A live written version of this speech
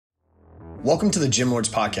Welcome to the Gym Lords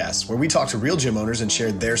Podcast, where we talk to real gym owners and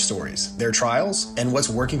share their stories, their trials, and what's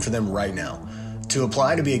working for them right now. To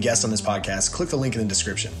apply to be a guest on this podcast, click the link in the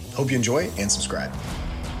description. Hope you enjoy and subscribe.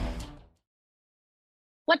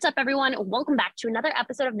 What's up, everyone? Welcome back to another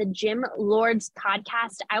episode of the Gym Lords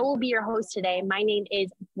Podcast. I will be your host today. My name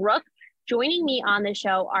is Brooke. Joining me on the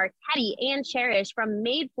show are Teddy and Cherish from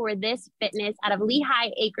Made for This Fitness out of Lehigh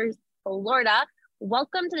Acres, Florida.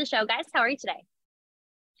 Welcome to the show, guys. How are you today?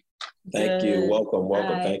 Thank you. Welcome.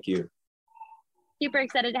 Hi. Thank you. Super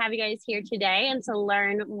excited to have you guys here today and to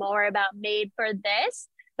learn more about Made for This.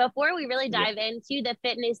 Before we really dive into the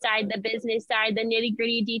fitness side, the business side, the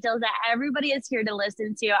nitty-gritty details that everybody is here to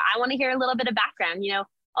listen to, I want to hear a little bit of background.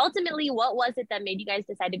 Ultimately, what was it that made you guys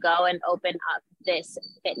decide to go and open up this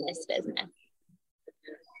fitness business?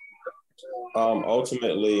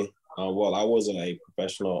 Ultimately, I was a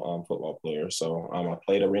professional football player. So I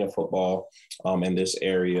played arena football in this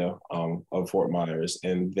area of Fort Myers.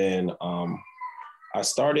 And then I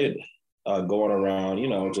started going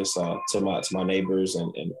around, just to my neighbors.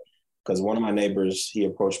 And because one of my neighbors, he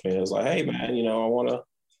approached me and was like, hey, man, I want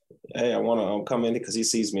to come in because he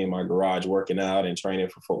sees me in my garage working out and training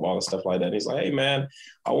for football and stuff like that. And he's like, hey, man,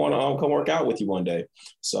 I want to come work out with you one day.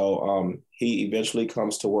 So he eventually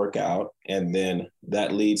comes to work out, and then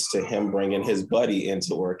that leads to him bringing his buddy in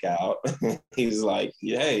to work out. He's like,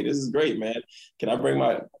 hey, this is great, man. Can I bring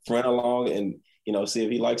my friend along and, see if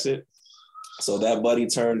he likes it? So that buddy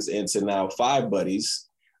turns into now 5 buddies.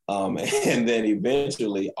 And then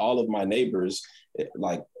eventually all of my neighbors,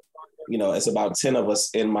 it's about 10 of us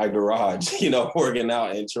in my garage, working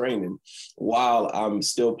out and training while I'm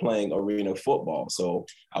still playing arena football. So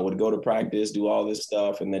I would go to practice, do all this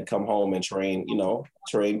stuff, and then come home and train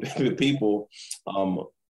people,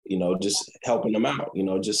 just helping them out.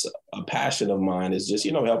 Just a passion of mine is just,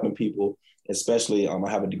 helping people, especially I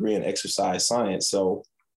have a degree in exercise science. So,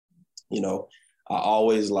 I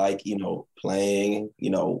always like, playing,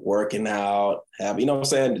 working out,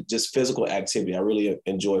 just physical activity. I really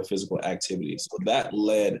enjoy physical activity. So that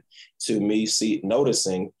led to me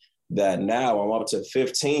noticing that now I'm up to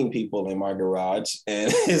 15 people in my garage,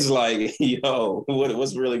 and it's like,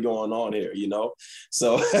 what's really going on here,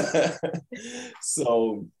 So,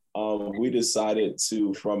 we decided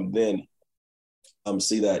to, from then,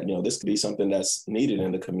 see that, this could be something that's needed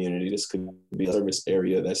in the community. This could be a service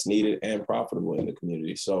area that's needed and profitable in the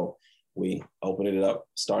community. So we opened it up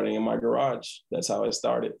starting in my garage. That's how it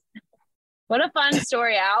started. What a fun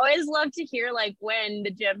story. I always love to hear when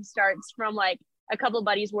the gym starts from a couple of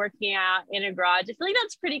buddies working out in a garage. I feel like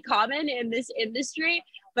that's pretty common in this industry,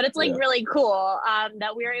 but it's really cool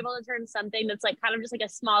that we were able to turn something that's kind of just a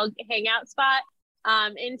small hangout spot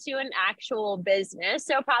into an actual business.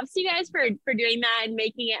 So props to you guys for doing that and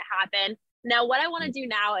making it happen. Now, what I want to do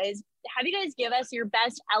now is have you guys give us your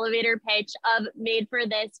best elevator pitch of Made for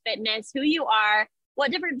This Fitness, who you are,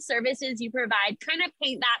 what different services you provide, kind of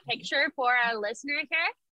paint that picture for our listener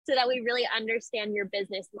here so that we really understand your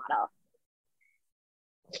business model.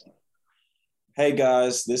 Hey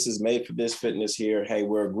guys, this is Made for This Fitness here. Hey,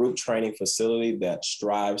 we're a group training facility that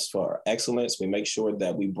strives for excellence. We make sure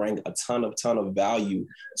that we bring a ton of value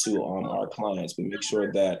to our clients. We make sure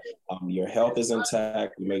that your health is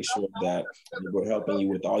intact. We make sure that we're helping you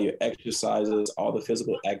with all your exercises, all the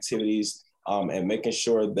physical activities, and making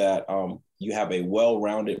sure that you have a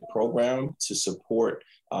well-rounded program to support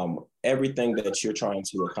everything that you're trying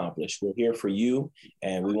to accomplish. We're here for you,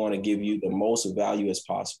 and we want to give you the most value as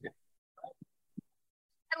possible.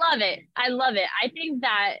 I love it. I think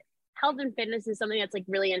that health and fitness is something that's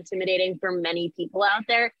really intimidating for many people out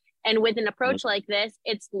there. And with an approach like this,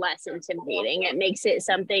 it's less intimidating. It makes it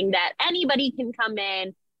something that anybody can come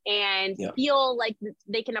in and feel like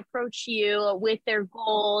they can approach you with their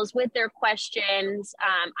goals, with their questions.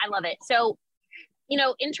 I love it. So,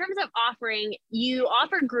 in terms of offering, you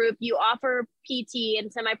offer group, you offer PT and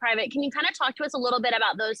semi-private. Can you kind of talk to us a little bit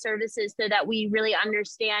about those services so that we really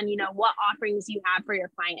understand, what offerings you have for your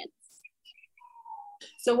clients?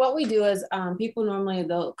 So what we do is people normally,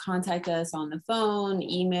 they'll contact us on the phone,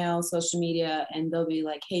 email, social media, and they'll be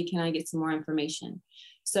like, hey, can I get some more information?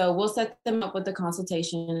 So we'll set them up with a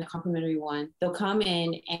consultation, a complimentary one. They'll come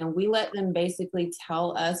in and we let them basically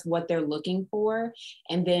tell us what they're looking for.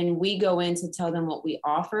 And then we go in to tell them what we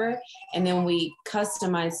offer. And then we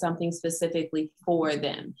customize something specifically for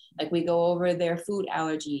them. Like we go over their food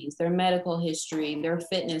allergies, their medical history, their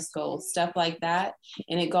fitness goals, stuff like that.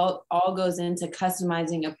 And it all goes into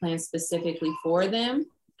customizing a plan specifically for them.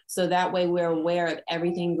 So that way we're aware of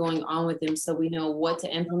everything going on with them, so we know what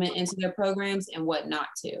to implement into their programs and what not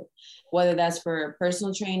to, whether that's for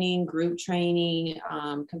personal training, group training,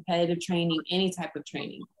 competitive training, any type of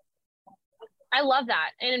training. I love that.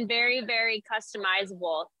 And very, very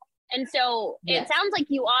customizable. And so Yes. It sounds like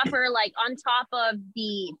you offer, like, on top of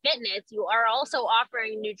the fitness, you are also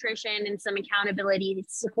offering nutrition and some accountability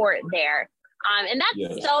support there. And that's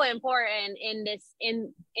Yes. so important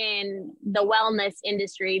in the wellness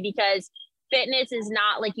industry, because fitness is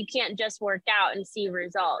not like, you can't just work out and see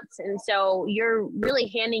results. And so you're really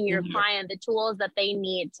handing your client the tools that they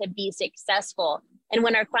need to be successful. And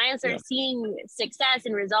when our clients are seeing success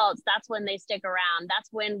and results, that's when they stick around. That's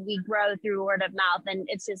when we grow through word of mouth, and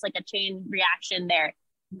it's just like a chain reaction there.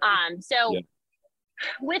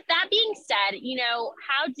 With that being said, you know,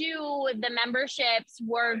 how do the memberships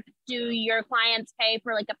work? Do your clients pay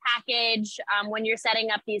for like a package when you're setting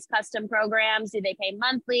up these custom programs? Do they pay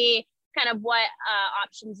monthly? Kind of what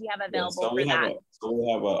options you have available for that? So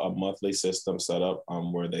we have a monthly system set up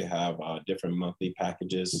where they have different monthly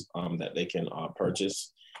packages that they can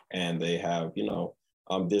purchase, and they have, you know,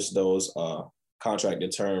 those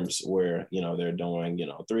contracted terms where, you know, they're doing, you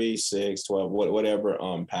know, 3, 6, 12, whatever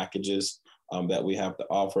packages that we have to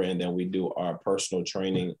offer. And then we do our personal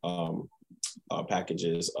training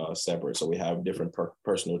packages separate. So we have different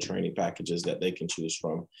personal training packages that they can choose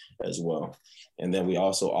from as well. And then we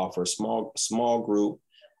also offer small group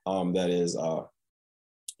that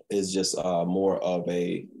is just more of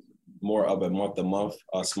a month-to-month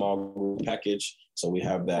small group package. So we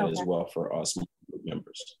have that as well for small group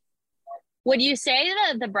members. Would you say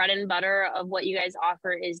that the bread and butter of what you guys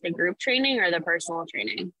offer is the group training or the personal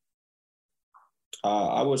training?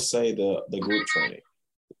 I would say the group training.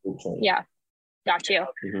 Yeah, got you.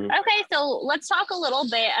 Okay, so let's talk a little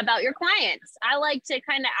bit about your clients. I like to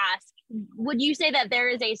kind of ask, would you say that there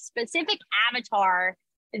is a specific avatar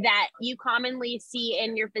that you commonly see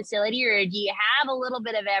in your facility, or do you have a little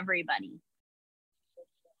bit of everybody?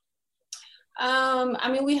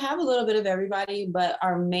 I mean, we have a little bit of everybody, but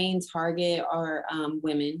our main target are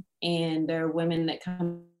women, and they're women that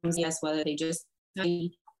come to us, whether they just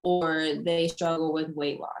study or they struggle with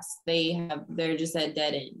weight loss. They're just at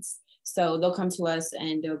dead ends. So they'll come to us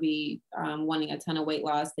and they'll be wanting a ton of weight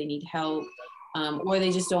loss. They need help, or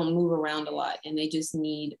they just don't move around a lot, and they just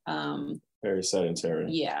need very sedentary.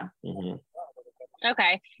 Yeah.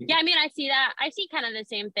 Okay. Yeah, I mean, I see that. I see kind of the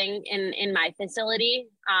same thing in my facility.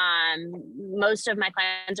 Most of my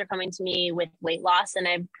clients are coming to me with weight loss, and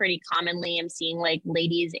I pretty commonly am seeing like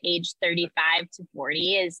ladies age 35 to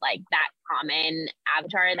 40 is like that common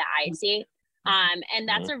avatar that I see. And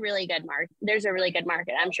that's a really good market. There's a really good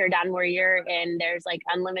market. I'm sure down where you're in, there's like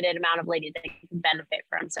unlimited amount of ladies that can benefit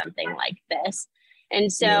from something like this.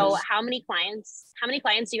 And so how many clients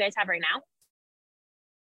do you guys have right now?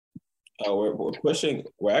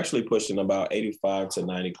 We're actually pushing about 85 to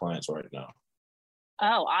 90 clients right now.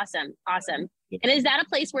 Oh, awesome. And is that a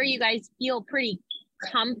place where you guys feel pretty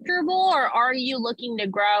comfortable, or are you looking to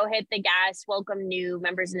grow, hit the gas, welcome new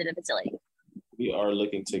members into the facility? We are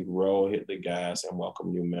looking to grow, hit the gas, and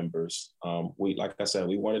welcome new members. Like I said,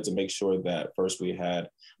 we wanted to make sure that first we had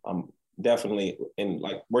definitely,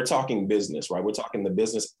 we're talking business, right? We're talking the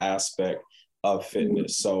business aspect of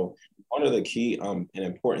fitness. So one of the key and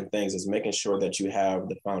important things is making sure that you have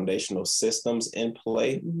the foundational systems in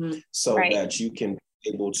play so that you can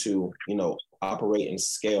be able to, you know, operate and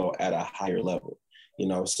scale at a higher level. You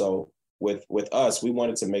know, so with us, we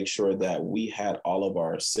wanted to make sure that we had all of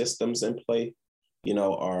our systems in play, you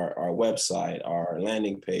know, our website, our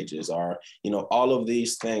landing pages, you know, all of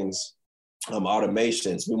these things,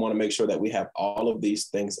 automations. We want to make sure that we have all of these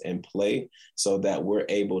things in play so that we're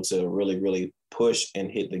able to really, really push and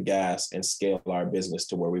hit the gas and scale our business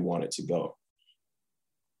to where we want it to go.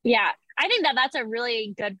 Yeah, I think that that's a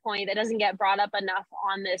really good point that doesn't get brought up enough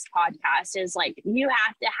on this podcast, is like, you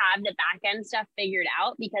have to have the back end stuff figured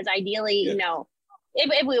out, because ideally, you know,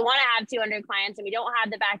 if we want to have 200 clients and we don't have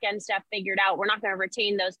the back end stuff figured out, we're not going to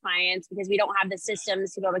retain those clients because we don't have the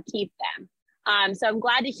systems to be able to keep them. So I'm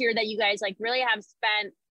glad to hear that you guys like really have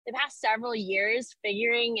spent the past several years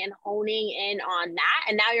figuring and honing in on that.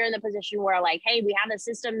 And now you're in the position where like, hey, we have the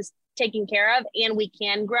systems taken care of and we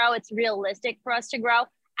can grow. It's realistic for us to grow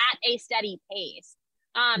at a steady pace.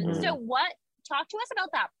 So talk to us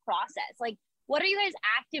about that process. Like, what are you guys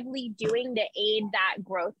actively doing to aid that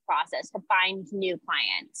growth process to find new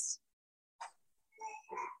clients?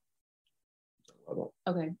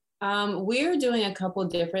 Okay. We're doing a couple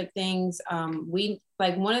different things.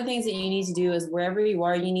 One of the things that you need to do is wherever you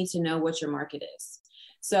are, you need to know what your market is.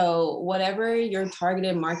 So whatever your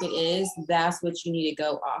targeted market is, that's what you need to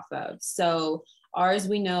go off of. So ours,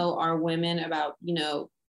 we know, are women about,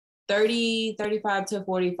 30, 35 to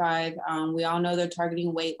 45. We all know they're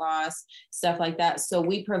targeting weight loss, stuff like that. So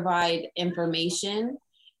we provide information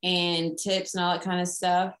and tips and all that kind of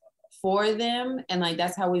stuff for them. And like,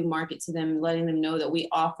 that's how we market to them, letting them know that we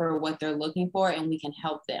offer what they're looking for and we can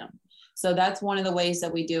help them. So that's one of the ways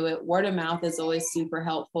that we do it. Word of mouth is always super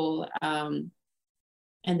helpful. And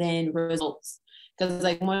then results. Because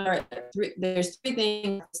like there's three things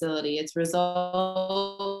in the facility. It's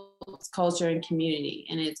results, culture, and community.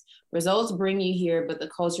 And it's results bring you here, but the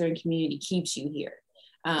culture and community keeps you here.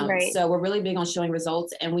 Right. So we're really big on showing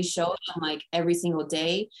results, and we show them like every single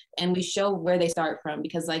day, and we show where they start from,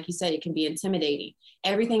 because like you said, it can be intimidating.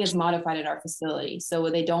 Everything is modified at our facility, so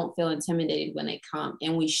they don't feel intimidated when they come,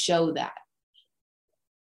 and we show that.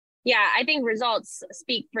 Yeah, I think results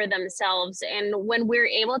speak for themselves. And when we're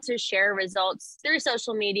able to share results through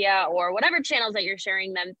social media or whatever channels that you're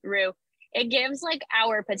sharing them through, it gives like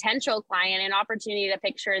our potential client an opportunity to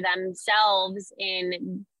picture themselves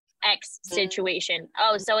in X situation.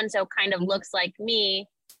 Oh, so-and-so kind of looks like me.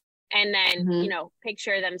 And then,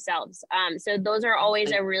 picture themselves. So those are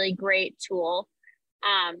always a really great tool.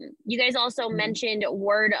 You guys also mentioned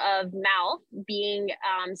word of mouth being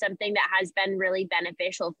something that has been really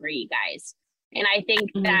beneficial for you guys. And I think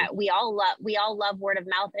that we all love word of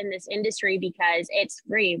mouth in this industry because it's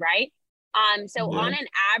free, right? So on an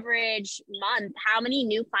average month, how many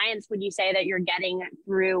new clients would you say that you're getting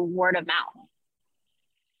through word of mouth?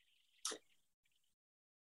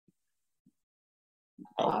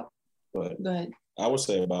 Go ahead. I would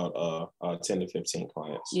say about 10 to 15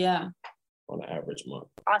 clients. Yeah. On an average month.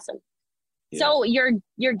 Awesome. Yeah. So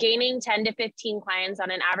you're gaining 10 to 15 clients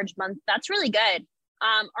on an average month. That's really good.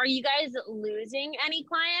 Are you guys losing any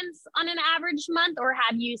clients on an average month, or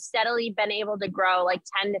have you steadily been able to grow like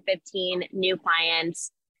 10 to 15 new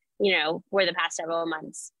clients, for the past several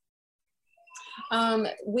months?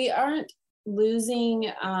 We aren't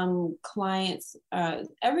losing clients.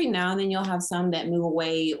 Every now and then you'll have some that move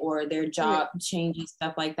away or their job changes,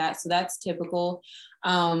 stuff like that. So that's typical.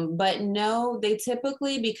 But no, they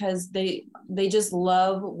typically, because they just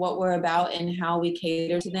love what we're about and how we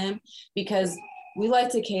cater to them, because we like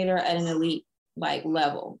to cater at an elite like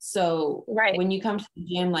level. So when you come to the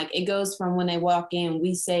gym, like it goes from when they walk in,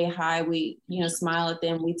 we say hi, we smile at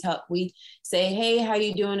them, we say, hey, how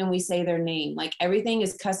you doing, and we say their name. Like everything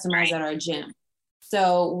is customized at our gym.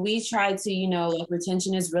 So we try to, like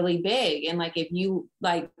retention is really big, and like if you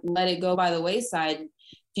like let it go by the wayside, a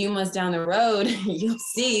few months down the road, you'll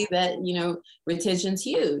see that retention's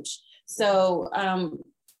huge. So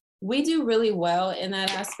we do really well in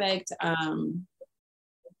that aspect.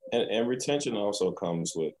 And retention also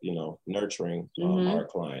comes with, nurturing our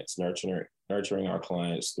clients, nurturing our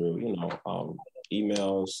clients through,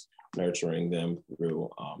 emails, nurturing them through,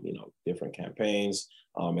 different campaigns.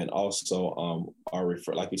 And also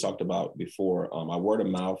like we talked about before, our word of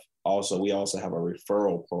mouth. We also have a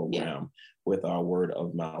referral program with our word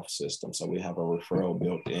of mouth system. So we have a referral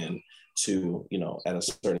built in to, at a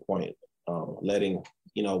certain point, letting,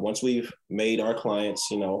 once we've made our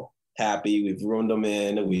clients, happy, we've ruined them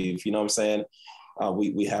in, we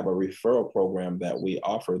have a referral program that we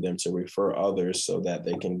offer them to refer others so that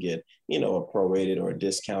they can get, a prorated or a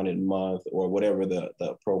discounted month or whatever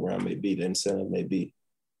the program may be, the incentive may be.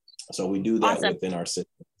 So we do that within our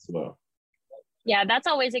system as well. Yeah, that's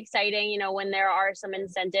always exciting, when there are some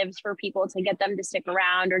incentives for people to get them to stick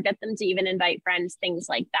around or get them to even invite friends, things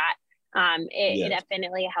like that. It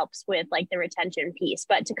definitely helps with like the retention piece.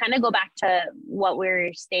 But to kind of go back to what we were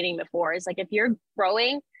stating before is like, if you're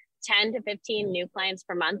growing 10 to 15 new clients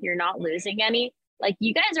per month, you're not losing any. Like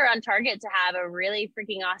you guys are on target to have a really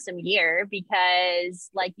freaking awesome year, because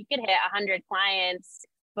like you could hit 100 clients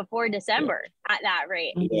before December at that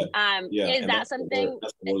rate. Is that something?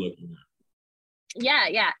 That's what we're looking at.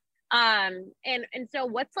 Yeah. And so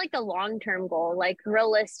what's like the long-term goal? Like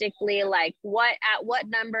realistically, like at what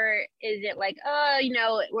number is it like,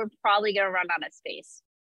 we're probably going to run out of space?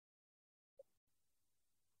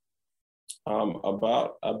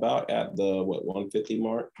 About at the 150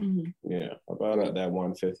 mark. Yeah, about at that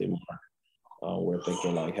 150 mark. We're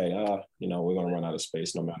thinking like, hey, we're gonna run out of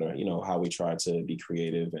space no matter, how we try to be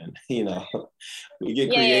creative, and we get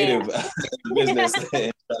creative in business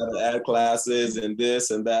and try to add classes and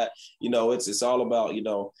this and that. It's all about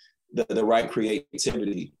the right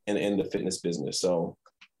creativity in the fitness business. So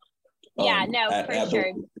for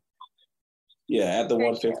sure. Yeah, at the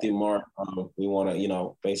 150 mark, we want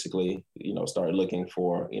to, basically, start looking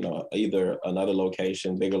for, either another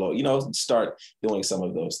location, start doing some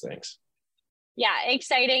of those things. Yeah,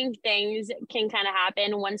 exciting things can kind of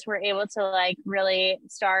happen once we're able to like really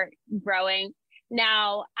start growing.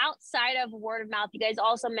 Now, outside of word of mouth, you guys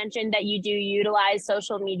also mentioned that you do utilize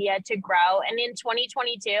social media to grow. And in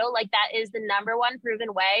 2022, like that is the number one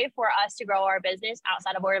proven way for us to grow our business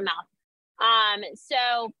outside of word of mouth.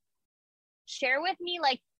 So share with me,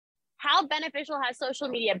 like, how beneficial has social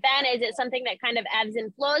media been? Is it something that kind of ebbs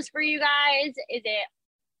and flows for you guys? Is it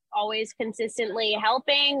always consistently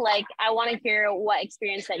helping? Like, I want to hear what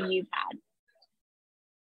experience that you've had.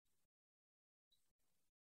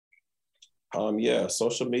 Yeah,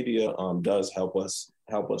 social media does help us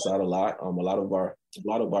out a lot. A lot of our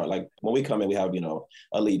like when we come in, we have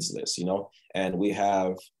a leads list, and we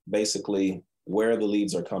have basically where the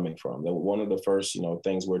leads are coming from. One of the first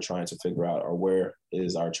things we're trying to figure out are where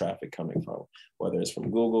is our traffic coming from, whether it's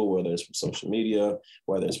from Google, whether it's from social media,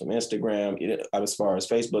 whether it's from Instagram, as far as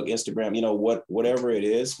Facebook, Instagram, whatever it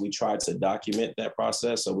is, we try to document that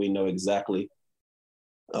process so we know exactly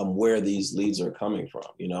where these leads are coming from,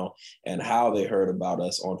 and how they heard about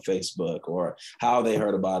us on Facebook or how they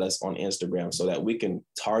heard about us on Instagram, so that we can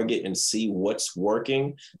target and see what's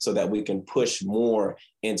working so that we can push more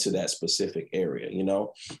into that specific area.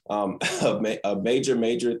 A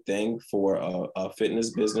major thing for a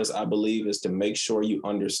fitness business, I believe, is to make sure you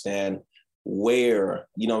understand where,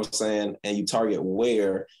 and you target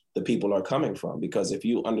where the people are coming from. Because if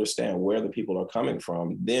you understand where the people are coming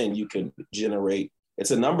from, then you can generate,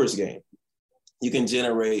 it's a numbers game. You can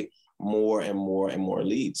generate more and more and more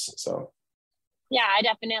leads. So, yeah, I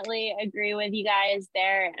definitely agree with you guys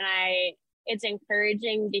there. And it's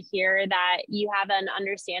encouraging to hear that you have an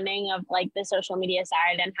understanding of like the social media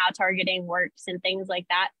side and how targeting works and things like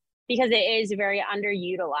that, because it is very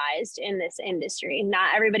underutilized in this industry.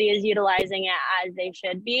 Not everybody is utilizing it as they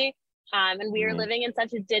should be. And we are living in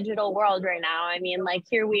such a digital world right now. I mean, like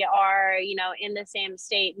here we are, in the same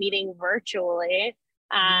state meeting virtually.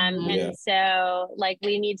 And so like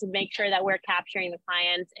we need to make sure that we're capturing the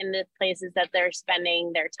clients in the places that they're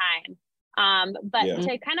spending their time. But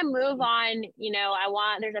to kind of move on,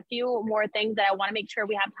 there's a few more things that I want to make sure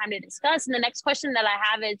we have time to discuss. And the next question that I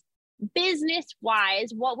have is, business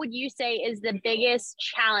wise, what would you say is the biggest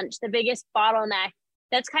challenge, the biggest bottleneck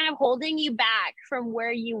that's kind of holding you back from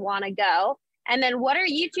where you want to go? And then what are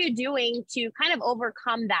you two doing to kind of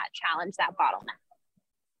overcome that challenge, that bottleneck?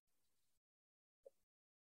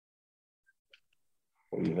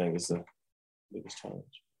 What do you think is the biggest challenge?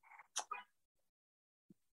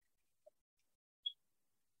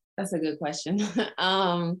 That's a good question.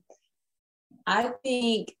 I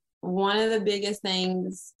think one of the biggest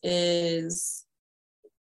things is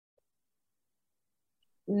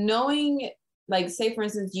knowing, like, say for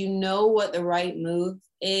instance, what the right move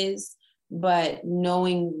is, but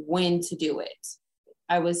knowing when to do it,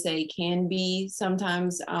 I would say can be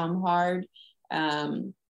sometimes hard.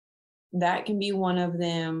 That can be one of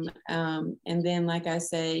them. And then, like I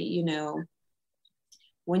say,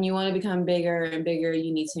 when you want to become bigger and bigger,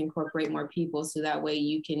 you need to incorporate more people so that way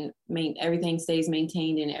you can everything stays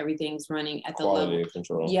maintained and everything's running at the quality level.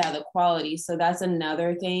 Control. Yeah, the quality. So that's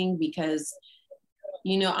another thing, because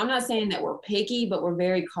I'm not saying that we're picky, but we're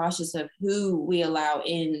very cautious of who we allow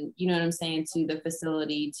in, to the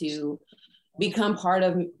facility to become part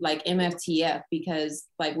of like MFTF, because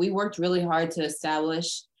like we worked really hard to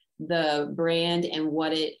establish the brand and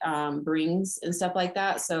what it brings and stuff like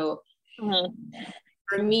that. So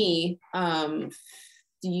for me, do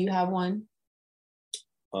you have one?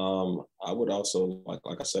 I would also, like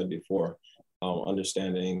I said before,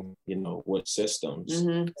 understanding, what systems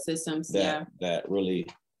that really,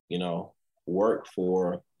 work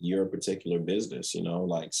for your particular business,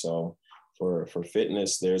 like, so for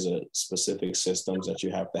fitness, there's a specific systems that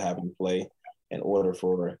you have to have in play in order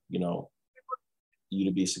for, you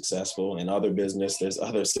to be successful. In other business, there's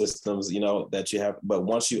other systems, that you have. But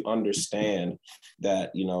once you understand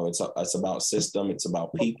that, it's about system, it's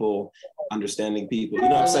about people, understanding people,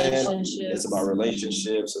 what I'm saying? It's about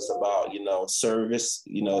relationships. It's about, service,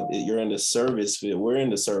 you're in the service field. We're in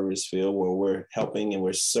the service field where we're helping and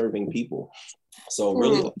we're serving people. So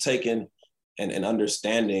really taking and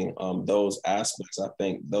understanding those aspects, I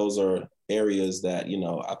think those are areas that,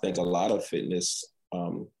 I think a lot of fitness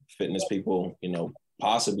people,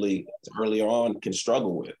 possibly earlier on can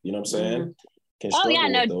struggle with, you know what I'm saying?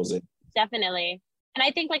 Definitely. And I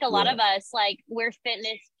think like a lot of us, like we're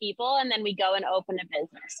fitness people and then we go and open a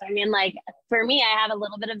business. I mean, like for me, I have a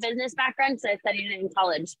little bit of business background, so I studied it in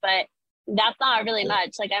college, but That's not really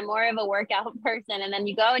much. Like, I'm more of a workout person. And then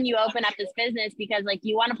you go and you open up this business because like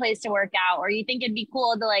you want a place to work out, or you think it'd be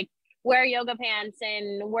cool to like wear yoga pants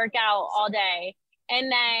and work out all day. And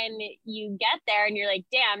then you get there and you're like,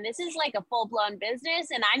 damn, this is like a full-blown business.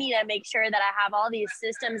 And I need to make sure that I have all these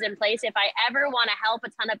systems in place if I ever want to help a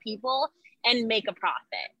ton of people and make a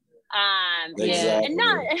profit. Exactly.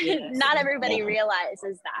 And not everybody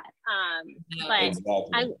realizes that. But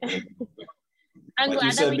exactly. I'm like glad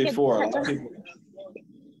you said that before,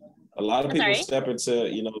 a lot of people step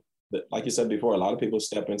into, like you said before, a lot of people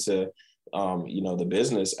step into, the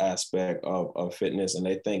business aspect of fitness, and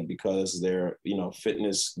they think because they're,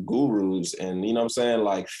 fitness gurus and, what I'm saying,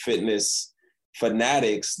 like fitness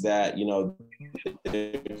fanatics that,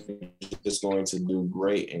 they're just going to do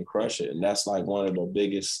great and crush it. And that's like one of the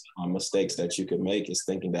biggest mistakes that you could make, is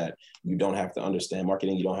thinking that you don't have to understand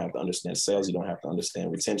marketing, you don't have to understand sales, you don't have to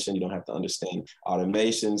understand retention, you don't have to understand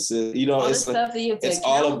automations, it's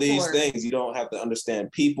all of these things. You don't have to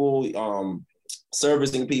understand people,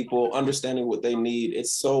 servicing people, understanding what they need.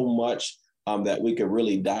 It's so much that we could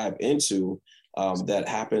really dive into that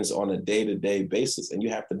happens on a day-to-day basis. And you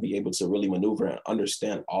have to be able to really maneuver and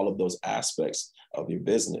understand all of those aspects of your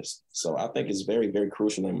business. So I think it's very, very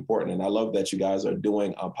crucial and important. And I love that you guys are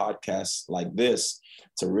doing a podcast like this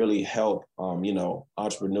to really help,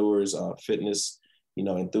 entrepreneurs, fitness,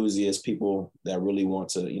 enthusiasts, people that really want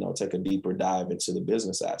to, take a deeper dive into the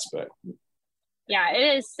business aspect. Yeah,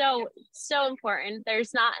 it is so important.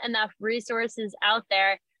 There's not enough resources out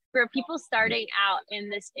there for people starting out in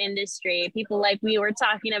this industry, people like we were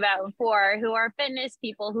talking about before, who are fitness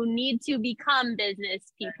people who need to become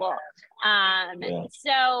business people.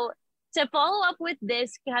 So to follow up with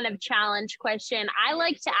this kind of challenge question, I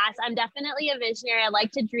like to ask, I'm definitely a visionary. I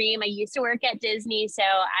like to dream. I used to work at Disney, so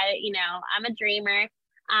I'm a dreamer.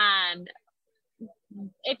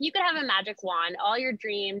 If you could have a magic wand, all your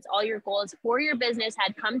dreams, all your goals for your business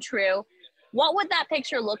had come true, what would that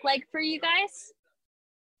picture look like for you guys?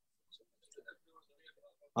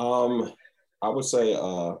 I would say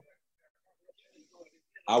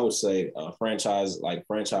franchise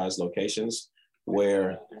locations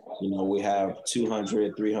where, we have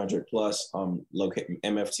 200, 300 plus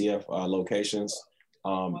MFTF locations.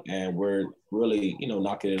 And we're really,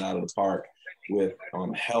 knocking it out of the park with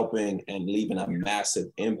helping and leaving a massive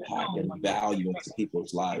impact and value into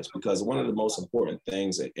people's lives. Because one of the most important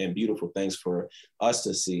things and beautiful things for us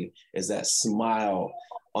to see is that smile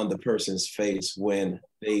on the person's face when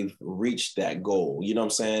they've reached that goal, you know what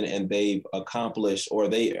I'm saying? And they've accomplished, or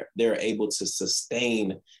they're able to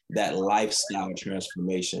sustain that lifestyle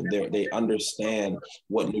transformation. They understand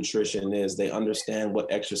what nutrition is. They understand what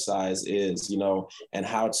exercise is, and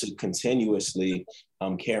how to continuously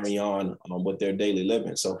carry on with their daily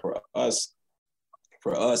living. So for us,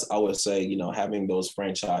 I would say, having those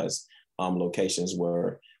franchise locations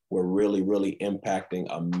where we're really, really impacting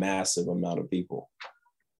a massive amount of people.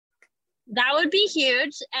 That would be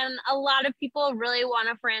huge. And a lot of people really want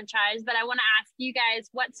a franchise, but I want to ask you guys,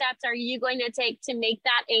 what steps are you going to take to make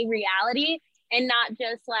that a reality and not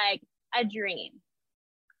just like a dream?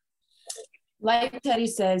 Like Teddy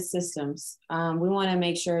says, systems. We want to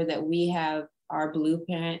make sure that we have our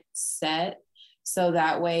blueprint set, so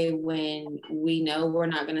that way when we know we're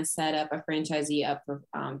not going to set up a franchisee up for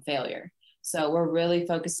failure. So we're really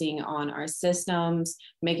focusing on our systems,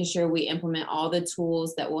 making sure we implement all the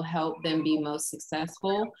tools that will help them be most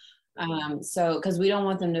successful. Because we don't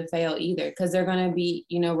want them to fail either, because they're going to be,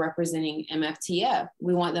 representing MFTF.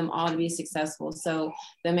 We want them all to be successful. So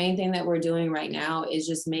the main thing that we're doing right now is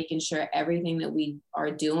just making sure everything that we are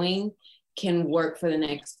doing can work for the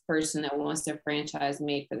next person that wants their franchise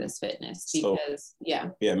made for this fitness. Because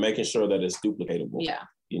making sure that it's duplicatable. Yeah.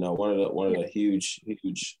 One of the huge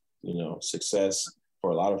success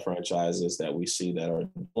for a lot of franchises that we see that are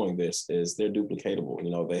doing this is they're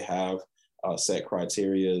duplicatable. They have set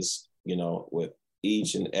criterias, with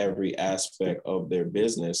each and every aspect of their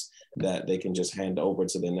business that they can just hand over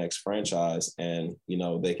to the next franchise, and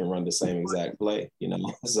they can run the same exact play.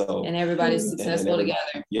 So and everybody's successful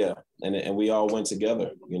together. Yeah, and we all went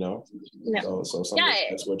together. So that's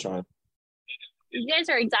what we're trying. You guys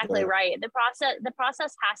are exactly right. The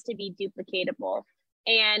process has to be duplicatable.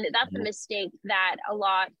 And that's a mistake that a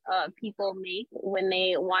lot of people make when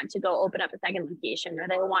they want to go open up a second location or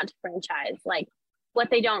they want to franchise. Like, what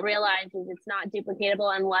they don't realize is it's not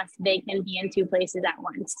duplicatable unless they can be in two places at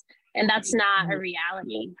once. And that's not a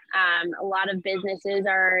reality. A lot of businesses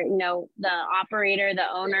are, the operator,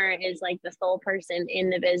 the owner is like the sole person in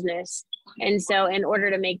the business. And so in order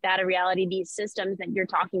to make that a reality, these systems that you're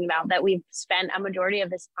talking about that we've spent a majority of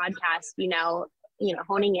this podcast,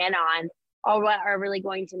 honing in on, all what are really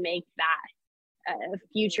going to make that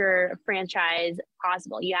future franchise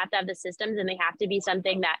possible. You have to have the systems, and they have to be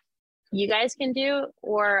something that you guys can do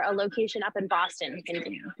or a location up in Boston can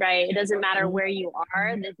do, right? It doesn't matter where you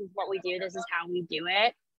are. This is what we do. This is how we do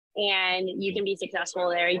it. And you can be successful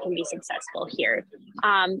there. You can be successful here.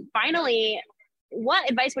 Finally, what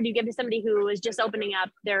advice would you give to somebody who is just opening up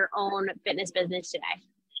their own fitness business today?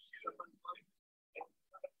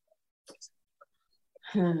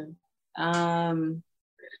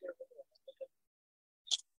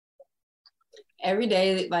 Every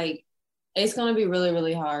day, like, it's going to be really,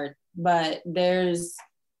 really hard, but there's,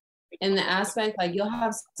 in the aspect, like, you'll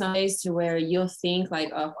have some days to where you'll think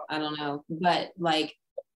like, oh, I don't know, but like,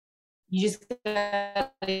 you just gotta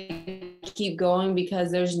keep going,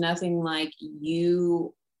 because there's nothing like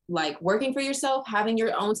you, like, working for yourself, having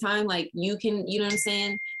your own time, like, you can, you know what I'm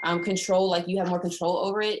saying, control, like, you have more control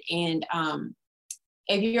over it. And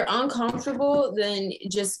if you're uncomfortable, then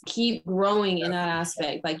just keep growing in that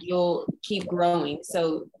aspect. Like, you'll keep growing.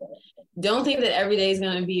 So don't think that every day is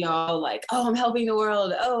going to be all like, oh, I'm helping the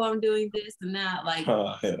world. Oh, I'm doing this and that. Like,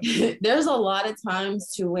 there's a lot of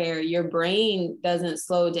times to where your brain doesn't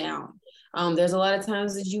slow down. There's a lot of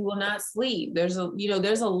times that you will not sleep. There's a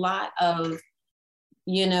lot of,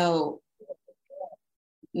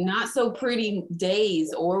 not so pretty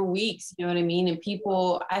days or weeks, you know what I mean? And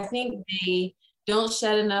people, I think they don't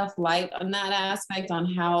shed enough light on that aspect,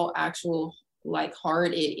 on how actual, like,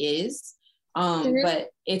 hard it is. But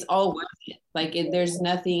it's all worth it. Like, there's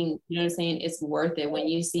nothing, you know what I'm saying? It's worth it when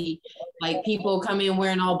you see, like, people come in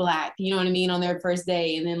wearing all black, you know what I mean, on their first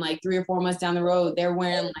day. And then, like, 3 or 4 months down the road, they're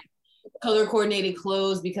wearing, like, color coordinated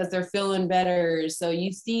clothes because they're feeling better. So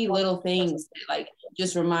you see little things that, like,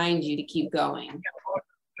 just remind you to keep going.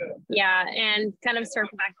 Yeah. And kind of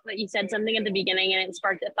circle back to what you said, something at the beginning, and it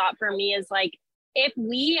sparked a thought for me, is like, if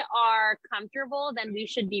we are comfortable, then we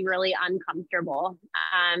should be really uncomfortable.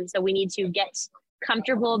 So we need to get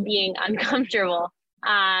comfortable being uncomfortable.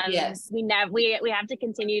 Yes. We have to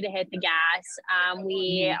continue to hit the gas.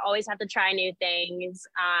 We always have to try new things,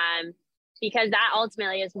 because that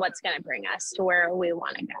ultimately is what's going to bring us to where we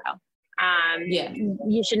want to go.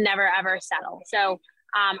 You should never, ever settle. So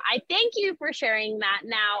I thank you for sharing that.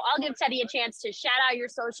 Now I'll give Teddy a chance to shout out your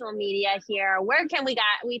social media here. Where can we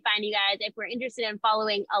find you guys if we're interested in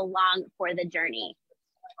following along for the journey?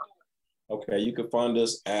 Okay, you can find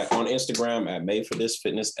us on Instagram at Made for This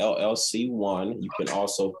Fitness LLC1. You can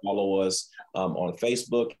also follow us on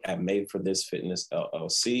Facebook at Made for This Fitness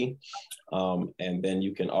LLC. And then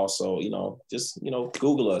you can also,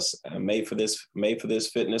 Google us, Made for This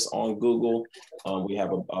Fitness on Google. We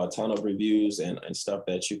have a ton of reviews and stuff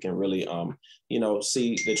that you can really,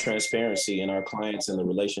 see the transparency in our clients and the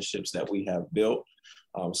relationships that we have built.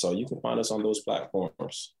 So you can find us on those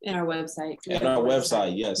platforms. And our website. And our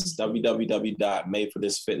website, yes,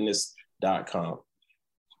 www.madefordhisfitness.com.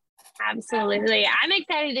 Absolutely. I'm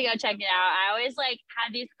excited to go check it out. I always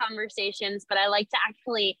have these conversations, but I like to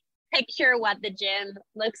actually picture what the gym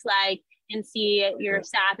looks like and see your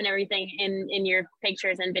staff and everything in your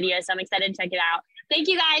pictures and videos. So I'm excited to check it out. Thank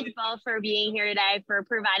you guys both for being here today, for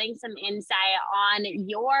providing some insight on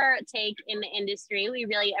your take in the industry. We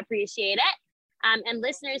really appreciate it. And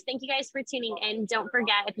listeners, thank you guys for tuning in. Don't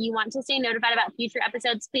forget, if you want to stay notified about future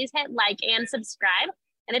episodes, please hit like and subscribe.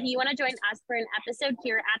 And if you want to join us for an episode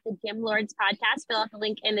here at the Gym Lords podcast, fill out the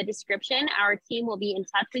link in the description. Our team will be in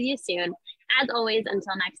touch with you soon. As always,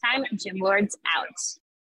 until next time, Gym Lords out.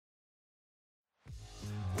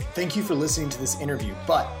 Thank you for listening to this interview,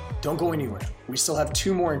 but don't go anywhere. We still have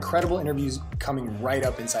 2 more incredible interviews coming right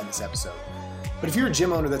up inside this episode. But if you're a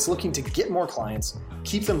gym owner that's looking to get more clients,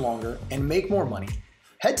 keep them longer, and make more money,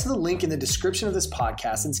 head to the link in the description of this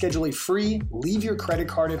podcast and schedule a free leave your credit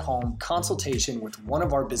card at home consultation with one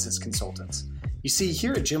of our business consultants. You see,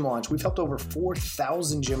 here at Gym Launch, we've helped over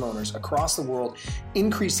 4,000 gym owners across the world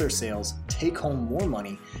increase their sales, take home more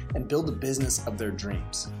money, and build the business of their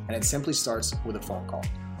dreams. And it simply starts with a phone call.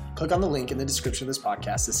 Click on the link in the description of this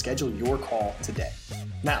podcast to schedule your call today.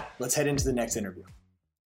 Now, let's head into the next interview.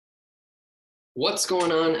 What's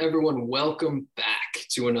going on, everyone? Welcome back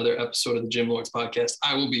to another episode of the Gym Lords podcast.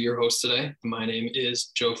 I will be your host today. My name is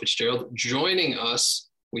Joe Fitzgerald. Joining us,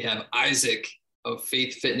 we have Isaac of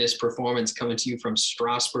Faith Fitness Performance coming to you from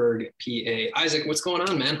Strasbourg, PA. Isaac, what's going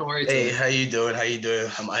on, man? How are you today? Hey, how you doing?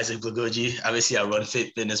 I'm Isaac Blagogee. Obviously, I run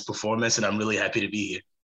Faith Fitness Performance, and I'm really happy to be here.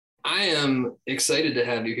 I am excited to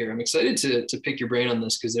have you here. I'm excited to pick your brain on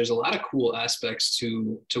this because there's a lot of cool aspects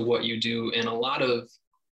to what you do and a lot of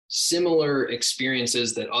similar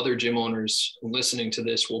experiences that other gym owners listening to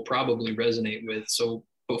this will probably resonate with. So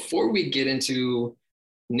before we get into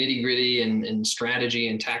nitty gritty and strategy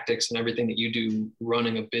and tactics and everything that you do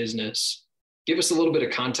running a business, give us a little bit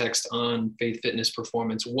of context on Faith Fitness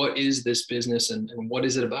Performance. What is this business and what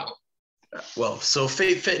is it about? Well, so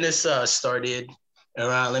Faith Fitness started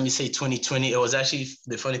around, let me say 2020. It was actually,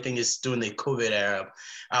 the funny thing is, during the COVID era,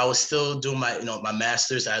 I was still doing my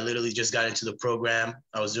master's. I literally just got into the program.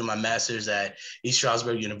 I was doing my master's at East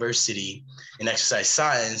Stroudsburg University in exercise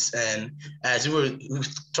science. And as we were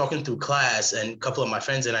talking through class, and a couple of my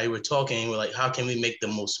friends and I were talking, we're like, how can we make the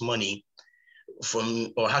most money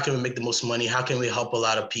how can we make the most money? How can we help a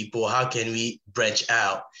lot of people? How can we branch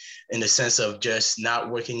out in the sense of just not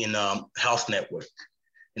working in a health network?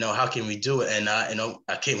 How can we do it? And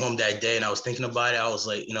I came home that day and I was thinking about it. I was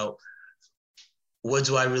like,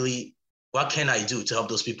 what can I do to help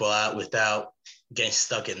those people out without getting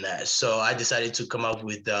stuck in that? So I decided to come up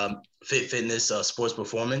with Fit Fitness Sports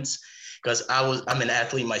Performance, because I'm an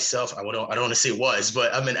athlete myself. I don't want to say was,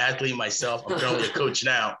 but I'm an athlete myself. I'm currently a coach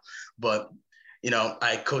now, but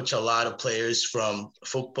I coach a lot of players from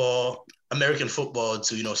football, American football,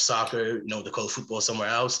 to, soccer, they call it football somewhere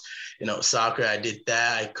else, soccer. I did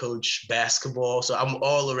that. I coach basketball. So I'm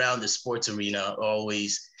all around the sports arena,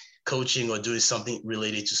 always coaching or doing something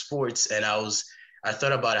related to sports. And I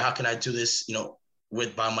thought about it. How can I do this,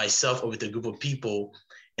 by myself or with a group of people,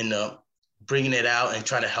 and bringing it out and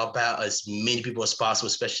trying to help out as many people as possible,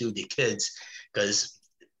 especially with the kids, because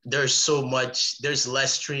there's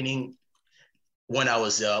less training. When I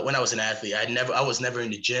was an athlete, I was never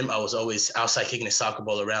in the gym. I was always outside kicking the soccer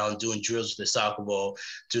ball around, doing drills with the soccer ball,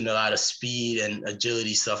 doing a lot of speed and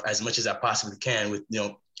agility stuff as much as I possibly can with,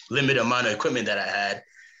 limited amount of equipment that I had.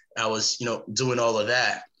 I was, doing all of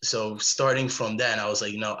that. So starting from then, I was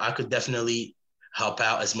like, I could definitely help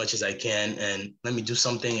out as much as I can, and let me do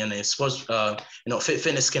something. And it's supposed, Fit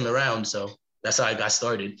Fitness came around. So that's how I got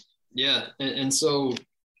started. Yeah. And so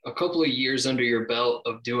a couple of years under your belt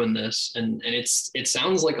of doing this, and it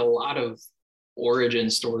sounds like a lot of origin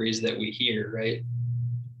stories that we hear, right?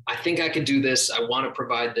 I think I could do this. I want to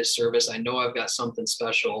provide this service. I know I've got something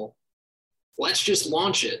special. Let's just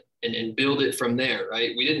launch it and build it from there,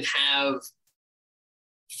 right? We didn't have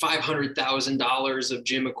 $500,000 of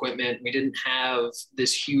gym equipment. We didn't have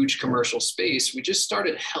this huge commercial space. We just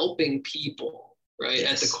started helping people, right?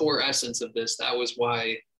 Yes. At the core essence of this, that was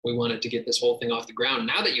why we wanted to get this whole thing off the ground.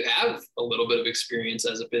 Now that you have a little bit of experience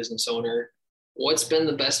as a business owner, what's been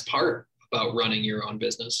the best part about running your own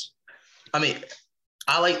business? I mean,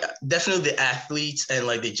 I like definitely the athletes and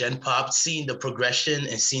like the Gen Pop, seeing the progression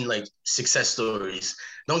and seeing like success stories.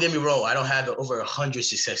 Don't get me wrong, I don't have over 100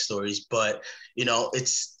 success stories, but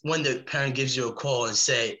it's when the parent gives you a call and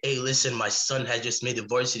say, hey, listen, my son had just made the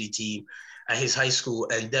varsity team at his high school,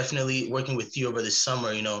 and definitely working with you over the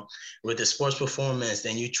summer, with the sports performance,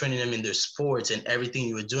 and you training them in their sports and everything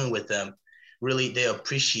you were doing with them. Really, they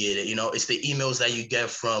appreciate it. It's the emails that you get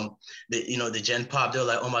from the Gen Pop. They're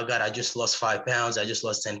like, oh my God, I just lost 5 pounds. I just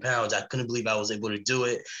lost 10 pounds. I couldn't believe I was able to do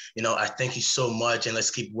it. I thank you so much, and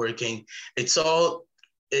let's keep working. It's all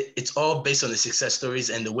based on the success stories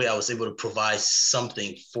and the way I was able to provide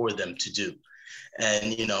something for them to do.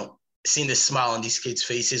 And, seeing the smile on these kids'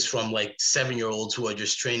 faces, from like 7-year-olds who are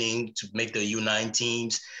just training to make the U9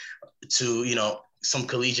 teams to, some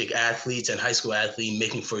collegiate athletes and high school athletes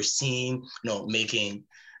making first team, making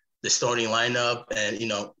the starting lineup, and,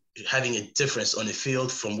 having a difference on the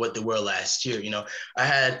field from what they were last year. I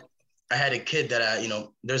had a kid that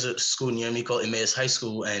there's a school near me called Emmaus High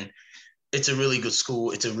School, and it's a really good school.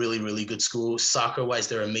 It's a really, really good school. Soccer-wise,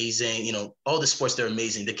 they're amazing. All the sports, they're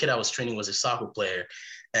amazing. The kid I was training was a soccer player.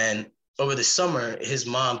 And over the summer, his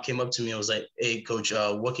mom came up to me and was like, hey, coach,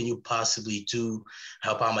 what can you possibly do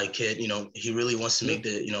help out my kid? He really wants to make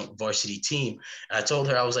the, varsity team. And I told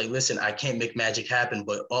her, I was like, listen, I can't make magic happen,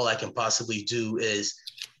 but all I can possibly do is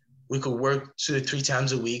we could work 2 to 3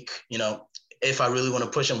 times a week. If I really want to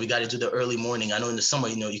push them, we got to do the early morning. I know in the summer,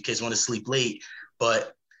 you kids want to sleep late,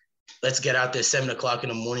 but let's get out there 7 o'clock in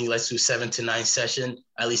the morning. Let's do 7 to 9 session,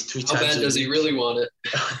 at least 3 times. How bad does he really want it?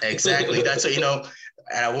 Exactly. That's what,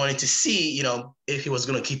 and I wanted to see, if he was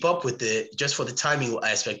going to keep up with it, just for the timing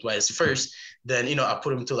aspect wise first. Then, I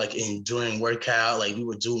put him to like enduring workout. Like, we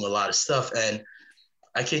were doing a lot of stuff. And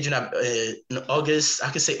I kid you not, in August, I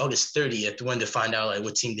could say August 30th, when they find out like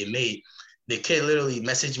what team they made, the kid literally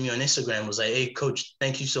messaged me on Instagram, was like, hey, coach,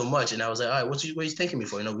 thank you so much. And I was like, all right, what are you thanking me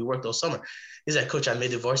for? We worked all summer. He's like, coach, I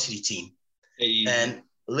made the varsity team. Hey, and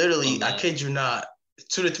literally, I kid you not,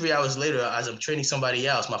 2 to 3 hours later, as I'm training somebody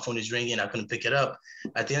else, my phone is ringing. I couldn't pick it up.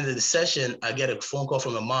 At the end of the session, I get a phone call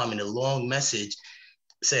from a mom and a long message.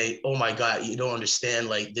 say, oh my God, you don't understand.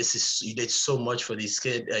 Like, you did so much for this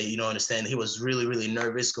kid. You don't understand. He was really, really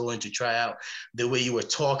nervous going to try out. The way you were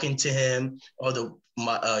talking to him, all the,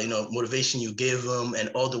 motivation you gave him, and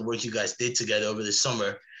all the work you guys did together over the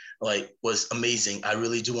summer, like, was amazing. I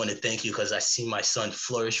really do want to thank you, because I see my son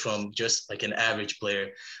flourish from just like an average player,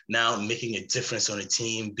 now making a difference on a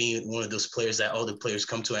team, being one of those players that all the players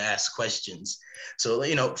come to and ask questions. So,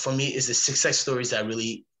 for me, it's the success stories that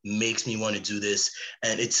really makes me want to do this.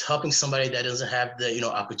 And it's helping somebody that doesn't have the,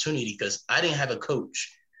 opportunity, because I didn't have a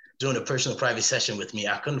coach doing a personal private session with me.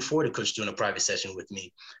 I couldn't afford a coach doing a private session with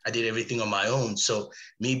me. I did everything on my own. So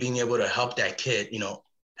me being able to help that kid,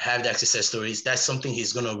 have that success stories, that's something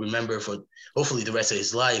he's going to remember for hopefully the rest of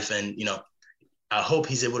his life. And, I hope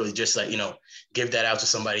he's able to just give that out to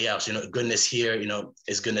somebody else. Goodness here,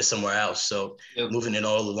 is goodness somewhere else. So moving it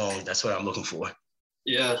all along, that's what I'm looking for.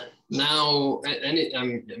 Yeah. Now,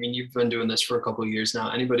 you've been doing this for a couple of years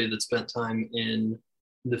now. Anybody that spent time in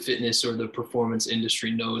the fitness or the performance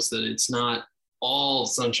industry knows that it's not all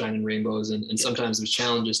sunshine and rainbows, and sometimes there's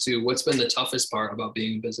challenges too. What's been the toughest part about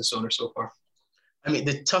being a business owner so far?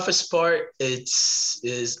 The toughest part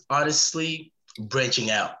is honestly branching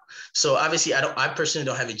out. So obviously I personally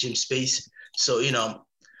don't have a gym space. So,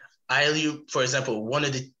 for example, one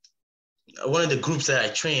of the groups that I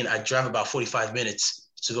train, I drive about 45 minutes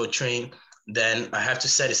to go train. Then I have to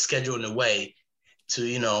set a schedule in a way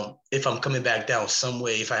to, if I'm coming back down some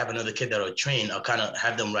way, if I have another kid that I'll train, I'll kind of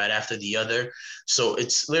have them right after the other. So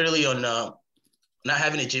it's literally on not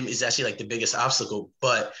having a gym is actually like the biggest obstacle,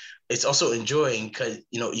 but it's also enjoying, because,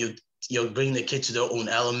 you're bringing the kid to their own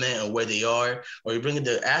element and where they are, or you're bringing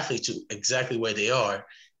the athlete to exactly where they are,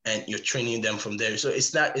 and you're training them from there. So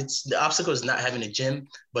the obstacle is not having a gym,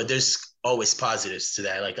 but there's always positives to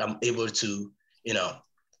that. Like, I'm able to,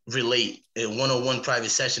 relate in one-on-one private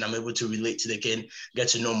session. I'm able to relate to the kid, get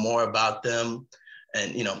to know more about them.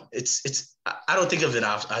 And, I don't think of it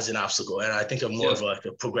as an obstacle. And I think of more of like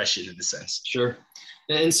a progression in a sense. Sure.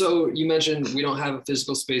 And so you mentioned we don't have a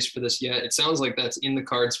physical space for this yet. It sounds like that's in the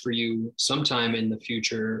cards for you sometime in the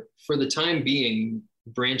future. For the time being,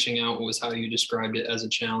 branching out was how you described it as a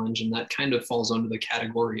challenge. And that kind of falls under the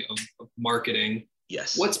category of marketing.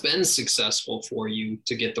 Yes. What's been successful for you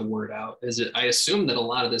to get the word out? I assume that a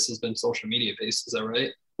lot of this has been social media based. Is that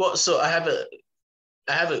right? Well, so I have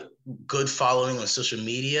a good following on social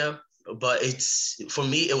media, but for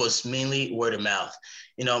me, it was mainly word of mouth.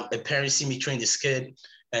 Parents see me train this kid,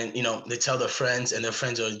 and, they tell their friends, and their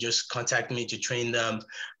friends are just contacting me to train them.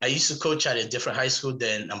 I used to coach at a different high school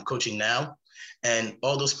than I'm coaching now. And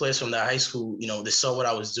all those players from that high school, they saw what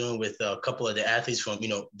I was doing with a couple of the athletes from,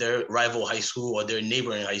 their rival high school or their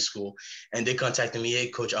neighboring high school. And they contacted me, hey,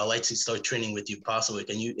 coach, I'd like to start training with you possibly.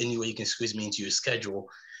 Any way you can squeeze me into your schedule?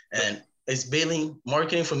 And it's mainly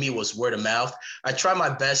marketing for me was word of mouth. I try my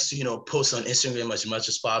best to, post on Instagram as much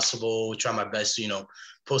as possible. Try my best to,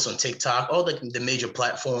 post on TikTok, all the major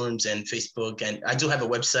platforms, and Facebook. And I do have a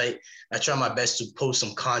website. I try my best to post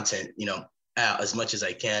some content, out as much as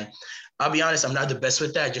I can. I'll be honest, I'm not the best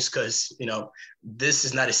with that, just because, this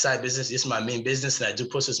is not a side business. It's my main business, and I do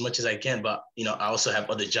post as much as I can. But, I also have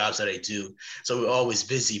other jobs that I do. So we're always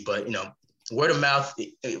busy. But, word of mouth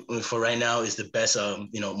for right now is the best,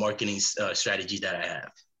 marketing strategy that I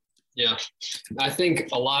have. Yeah. I think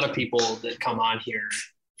a lot of people that come on here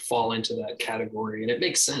fall into that category, and it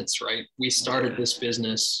makes sense, right? We started this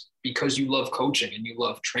business because you love coaching and you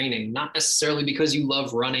love training, not necessarily because you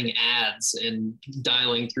love running ads and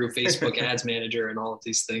dialing through Facebook Ads Manager and all of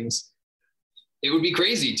these things. It would be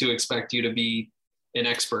crazy to expect you to be an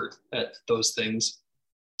expert at those things.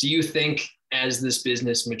 Do you think as this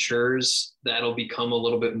business matures, that'll become a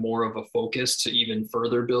little bit more of a focus to even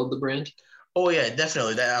further build the brand? Oh yeah,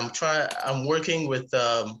 definitely. I'm working with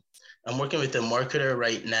a marketer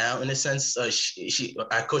right now, in a sense.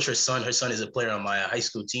 I coach her son. Her son is a player on my high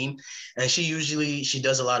school team, and she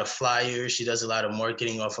does a lot of flyers. She does a lot of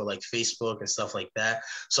marketing off of like Facebook and stuff like that.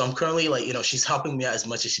 So I'm currently she's helping me out as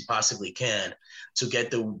much as she possibly can to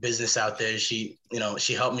get the business out there. She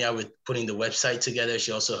helped me out with putting the website together.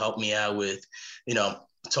 She also helped me out with,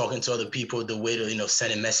 talking to other people, the way to,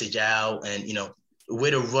 send a message out, and, the way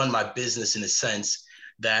to run my business in a sense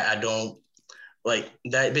that I don't, like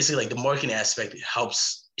that. Basically, like the marketing aspect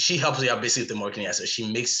she helps me out basically with the marketing aspect.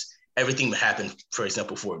 She makes everything happen, for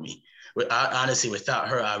example, for me. Honestly, without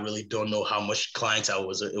her, I really don't know how much clients I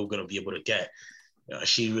was going to be able to get.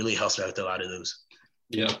 She really helps me out with a lot of those.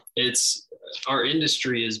 Yeah, our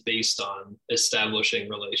industry is based on establishing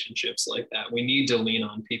relationships like that. We need to lean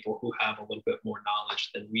on people who have a little bit more knowledge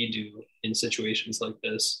than we do in situations like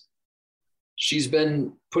this. she's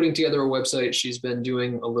been putting together a website. She's been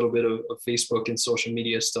doing a little bit of Facebook and social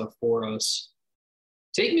media stuff for us.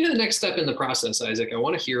 Take me to the next step in the process, Isaac. I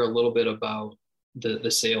want to hear a little bit about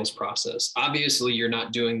the sales process. Obviously, you're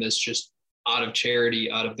not doing this just out of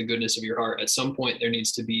charity, out of the goodness of your heart. At some point, there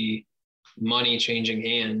needs to be money changing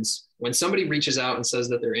hands. When somebody reaches out and says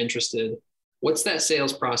that they're interested, what's that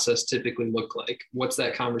sales process typically look like? What's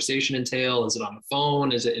that conversation entail? Is it on the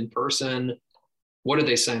phone? Is it in person? What are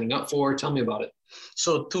they signing up for? Tell me about it.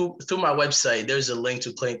 So through my website, there's a link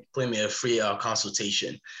to claim me a free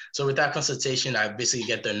consultation. So with that consultation, I basically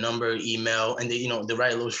get their number, email, and they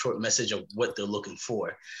write a little short message of what they're looking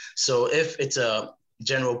for. So if it's a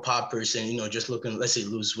general pop person, just looking, let's say,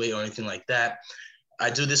 lose weight or anything like that,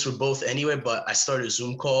 I do this with both anyway, but I start a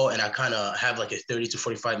Zoom call and I kind of have like a 30 to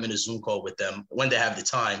 45-minute Zoom call with them when they have the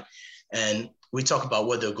time. And we talk about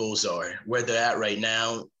what their goals are, where they're at right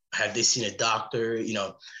now. Have they seen a doctor?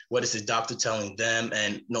 What is the doctor telling them?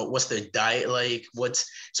 And what's their diet like?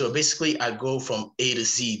 So basically I go from A to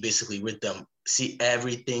Z basically with them, see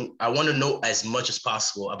everything. I want to know as much as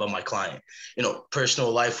possible about my client,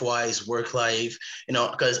 personal life-wise, work life,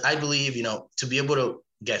 because I believe, to be able to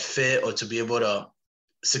get fit or to be able to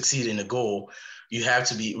succeed in a goal, you have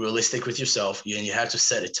to be realistic with yourself and you have to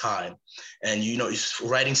set a time. And,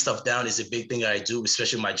 writing stuff down is a big thing that I do,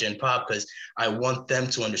 especially my Gen Pop, because I want them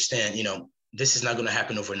to understand, this is not going to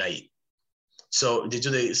happen overnight. So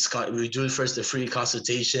we do first the free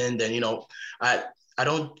consultation. Then, I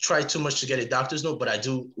don't try too much to get a doctor's note, but I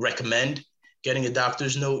do recommend getting a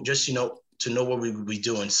doctor's note just, to know what we're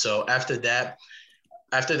doing. So after that,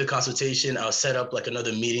 after the consultation, I'll set up like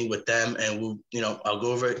another meeting with them and I'll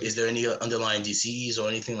go over, is there any underlying disease or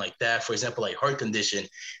anything like that? For example, like heart condition,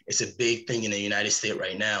 it's a big thing in the United States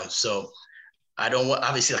right now. So I don't want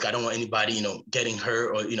anybody, getting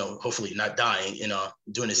hurt or, hopefully not dying,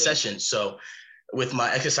 during a session. So with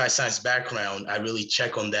my exercise science background, I really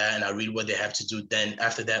check on that and I read what they have to do. Then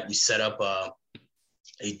after that, we set up a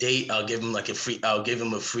date. I'll give them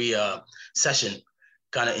a free session,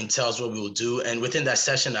 kind of entails what we will do. And within that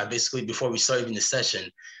session, before we start even the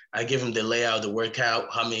session, I give them the layout of the workout,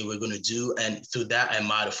 how many we're going to do. And through that, I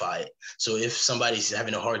modify it. So if somebody's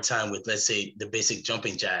having a hard time with, let's say, the basic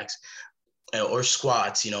jumping jacks or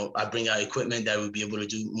squats, I bring out equipment that would be able to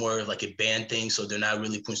do more of like a band thing. So they're not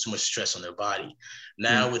really putting too much stress on their body.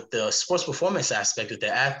 Now with the sports performance aspect of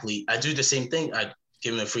the athlete, I do the same thing. I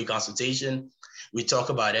give them a free consultation. We talk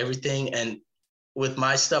about everything. And with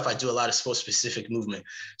my stuff, I do a lot of sports specific movement.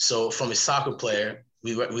 So from a soccer player,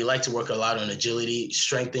 we like to work a lot on agility,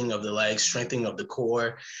 strengthening of the legs, strengthening of the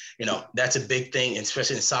core. That's a big thing, and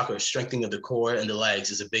especially in soccer, strengthening of the core and the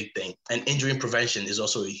legs is a big thing. And injury prevention is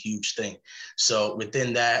also a huge thing. So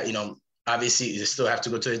within that, obviously you still have to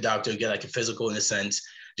go to the doctor, get like a physical in a sense,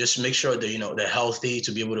 just make sure that, they're healthy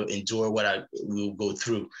to be able to endure what will go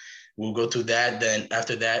through. We'll go through that. Then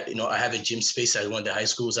after that, I have a gym space at one of the high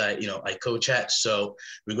schools I coach at. So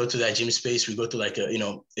we go through that gym space. We go through like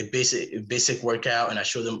a basic workout, and I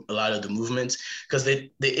show them a lot of the movements. Because the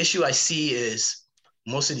issue I see is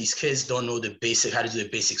most of these kids don't know how to do the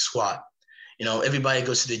basic squat. Everybody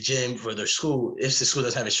goes to the gym for their school. If the school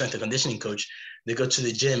doesn't have a strength and conditioning coach, they go to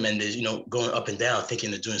the gym and they're, going up and down thinking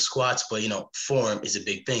they're doing squats, but, form is a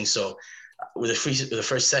big thing. So with the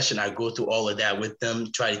first session, I go through all of that with them,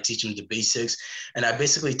 try to teach them the basics. And I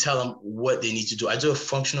basically tell them what they need to do. I do a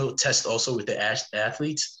functional test also with the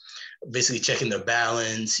athletes, basically checking their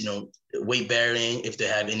balance, weight bearing, if they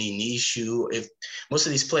have any knee issue. If most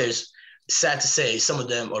of these players, sad to say, some of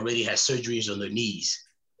them already have surgeries on their knees.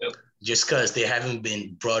 Yep. Just because they haven't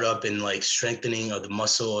been brought up in like strengthening of the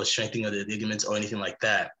muscle or strengthening of the ligaments or anything like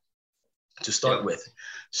that to start with.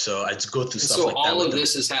 So I just go through stuff like that. So all of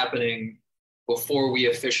this is happening before we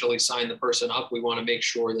officially sign the person up. We want to make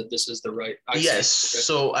sure that this is the right. Yes. Okay.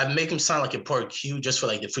 So I make them sign like a Part Q just for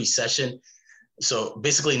like the free session. So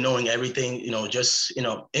basically knowing everything, just,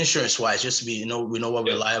 insurance wise, just to be, we know what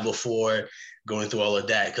we're liable for, going through all of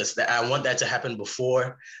that, because I want that to happen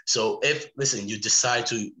before. So if, listen, you decide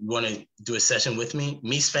to want to do a session with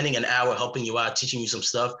me spending an hour helping you out, teaching you some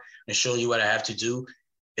stuff and showing you what I have to do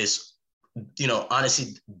is,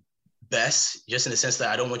 honestly, best, just in the sense that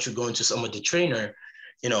I don't want you going to some of the trainer,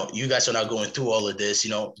 you guys are not going through all of this,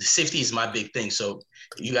 the safety is my big thing. So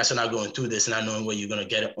you guys are not going through this and not knowing what you're going to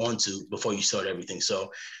get it onto before you start everything.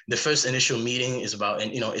 So the first initial meeting is about,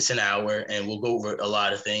 and it's an hour and we'll go over a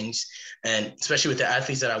lot of things. And especially with the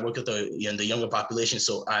athletes that I work with, the younger population.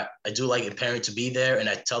 So I do like a parent to be there. And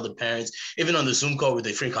I tell the parents, even on the Zoom call with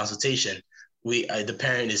the free consultation, the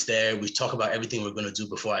parent is there. We talk about everything we're going to do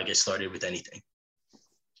before I get started with anything.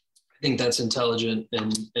 think that's intelligent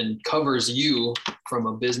and covers you from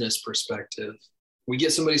a business perspective. We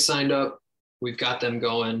get somebody signed up, we've got them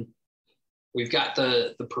going, we've got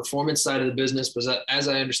the performance side of the business, but as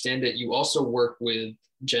I understand it, you also work with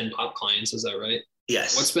Gen Pop clients, is that right?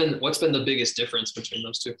 Yes. What's been the biggest difference between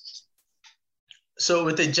those two? So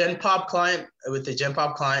with the Gen Pop client,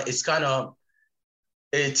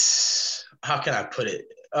 it's how can I put it?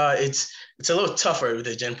 It's a little tougher with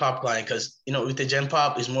the Gen Pop client because, you know, with the Gen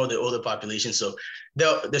Pop is more the older population. So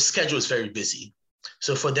the schedule is very busy.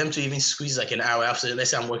 So for them to even squeeze like an hour after,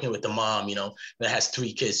 let's say I'm working with the mom, you know, that has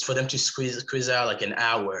 3 kids, for them to squeeze out like an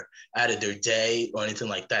hour out of their day or anything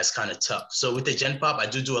like that is kind of tough. So with the Gen Pop, I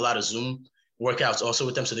do a lot of Zoom workouts also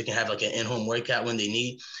with them so they can have like an in-home workout when they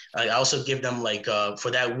need. I also give them like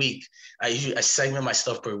for that week, I segment my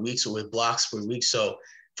stuff per week, so with blocks per week. So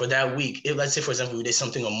for that week, if let's say, for example, we did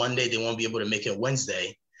something on Monday, they won't be able to make it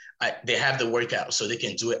Wednesday. They have the workout, so they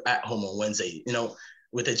can do it at home on Wednesday. You know,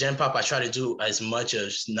 with the Gen Pop, I try to do as much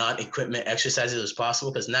as non-equipment exercises as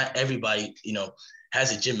possible because not everybody, you know,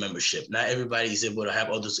 has a gym membership. Not everybody is able to have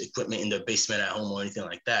all those equipment in their basement at home or anything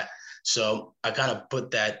like that. So I kind of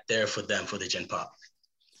put that there for them for the Gen Pop.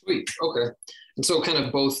 Sweet. Okay. And so kind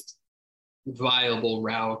of both viable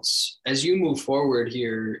routes. As you move forward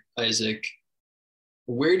here, Isaac,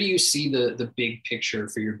 where do you see the big picture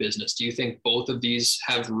for your business? Do you think both of these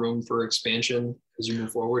have room for expansion as you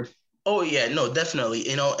move forward? Oh, yeah, no, definitely.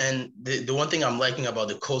 You know, and the one thing I'm liking about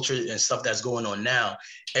the culture and stuff that's going on now,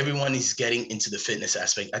 everyone is getting into the fitness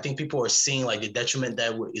aspect. I think people are seeing like the detriment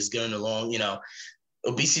that is going along. You know,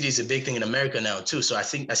 obesity is a big thing in America now too. So I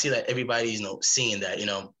see that everybody's, you know, seeing that, you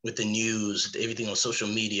know, with the news, everything on social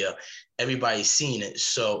media, everybody's seeing it.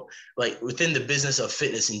 So like within the business of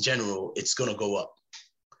fitness in general, it's going to go up.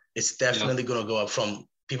 It's definitely going to go up from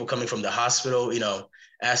people coming from the hospital, you know,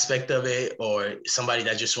 aspect of it, or somebody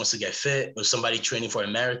that just wants to get fit, or somebody training for a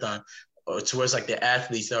marathon, or towards like the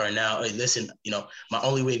athletes that are now, hey, listen, you know, my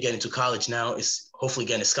only way to get into college now is hopefully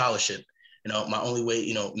getting a scholarship. You know, my only way,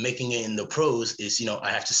 you know, making it in the pros is, you know,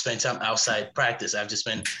 I have to spend time outside practice. I have to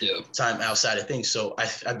spend time outside of things. So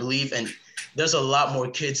I believe, and there's a lot more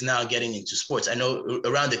kids now getting into sports. I know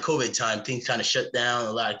around the COVID time, things kind of shut down.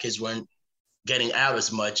 A lot of kids weren't getting out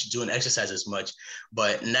as much, doing exercise as much.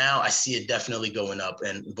 But now I see it definitely going up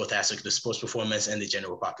in both aspects, the sports performance and the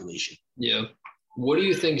general population. Yeah. What do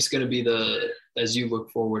you think is going to be as you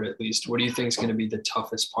look forward at least, what do you think is going to be the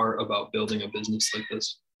toughest part about building a business like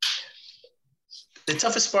this? The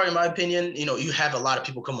toughest part, in my opinion, you know, you have a lot of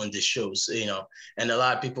people come on these shows, you know, and a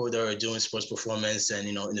lot of people that are doing sports performance and,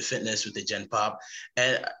 you know, in the fitness with the Gen Pop.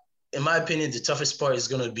 And in my opinion, the toughest part is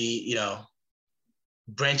going to be, you know,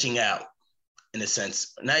 branching out in a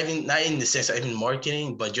sense, not in the sense of even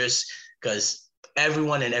marketing, but just because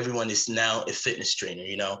everyone is now a fitness trainer,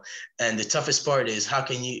 you know, and the toughest part is how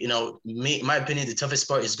can you, you know, my opinion, the toughest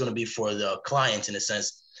part is going to be for the client in a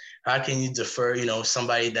sense. How can you defer, you know,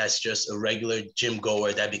 somebody that's just a regular gym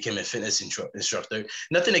goer that became a fitness instructor?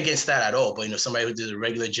 Nothing against that at all, but, you know, somebody who did a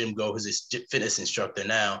regular gym goer who's a fitness instructor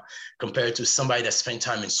now compared to somebody that spent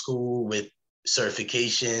time in school with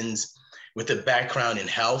certifications, with a background in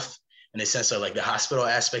health, in the sense of like the hospital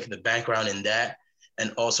aspect, the background in that,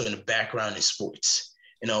 and also in the background in sports.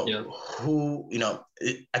 You know, who, you know,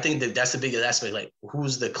 I think that's the biggest aspect, like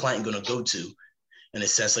who's the client going to go to? In a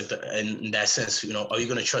sense, like in that sense, you know, are you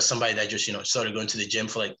going to trust somebody that just, you know, started going to the gym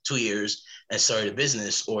for like 2 years and started a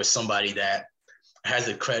business, or somebody that has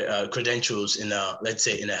the credentials in let's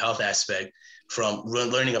say in a health aspect from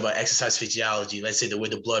learning about exercise physiology, let's say the way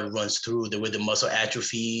the blood runs through, the way the muscle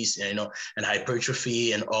atrophies, and, you know, and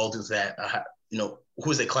hypertrophy and all of that, you know,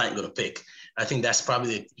 who's the client going to pick? I think that's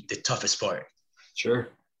probably the toughest part. Sure.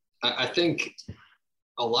 I think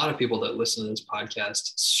a lot of people that listen to this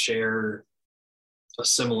podcast share a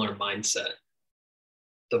similar mindset.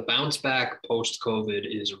 The bounce back post-COVID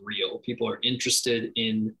is real. People are interested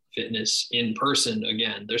in fitness in person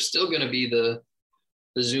again. There's still going to be the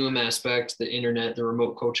Zoom aspect, the internet, the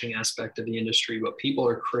remote coaching aspect of the industry, but people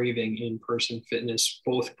are craving in-person fitness,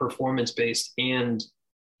 both performance-based and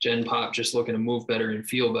Gen Pop, just looking to move better and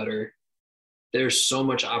feel better. There's so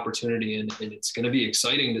much opportunity, and it's going to be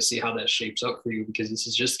exciting to see how that shapes up for you, because this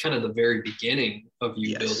is just kind of the very beginning of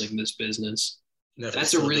you building this business.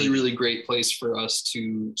 That's a really, really great place for us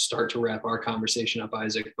to start to wrap our conversation up,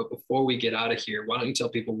 Isaac. But before we get out of here, why don't you tell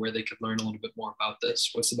people where they could learn a little bit more about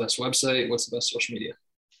this? What's the best website? What's the best social media?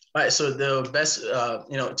 All right, so the best,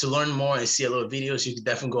 you know, to learn more and see a little videos, you can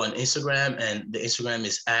definitely go on Instagram, and the Instagram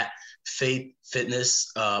is at Faith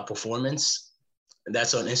Fitness Performance.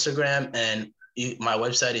 That's on Instagram. And my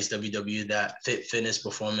website is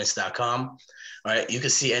www.fitfitnessperformance.com. All right, you can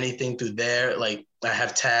see anything through there. Like I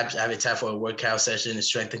have tabs. I have a tab for a workout session,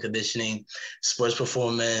 strength and conditioning, sports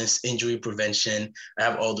performance, injury prevention. I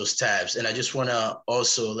have all those tabs. And I just want to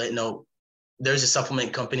also let you know, there's a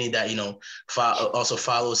supplement company that, also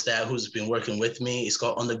follows that, who's been working with me. It's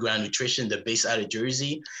called Underground Nutrition. They're based out of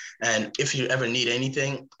Jersey. And if you ever need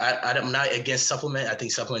anything, I'm not against supplement. I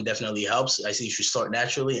think supplement definitely helps. I see you should start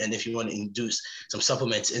naturally. And if you want to induce some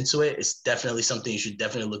supplements into it, it's definitely something you should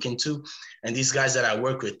definitely look into. And these guys that I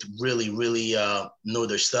work with really, really know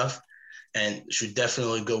their stuff and should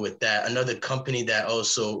definitely go with that. Another company that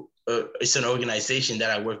also, it's an organization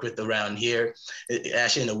that I work with around here,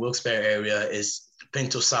 actually in the Wilkes-Barre area, is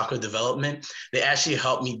Pinto Soccer Development. They actually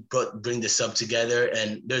helped me bring this up together.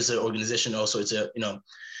 And there's an organization also, it's a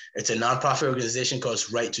nonprofit organization called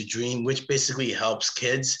Right to Dream, which basically helps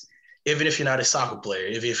kids, even if you're not a soccer player,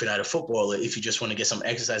 even if you're not a footballer, if you just want to get some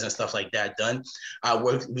exercise and stuff like that done.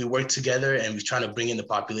 We work together, and we're trying to bring in the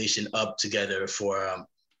population up together for,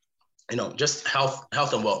 just health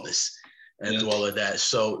and wellness. And through all of that.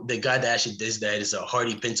 So the guy that actually does that is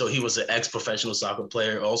Hardy Pinto. He was an ex-professional soccer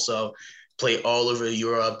player, also played all over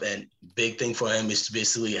Europe. And big thing for him is to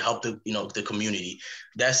basically help the community.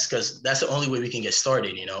 That's because that's the only way we can get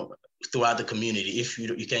started, throughout the community. If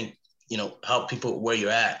you can't, help people where you're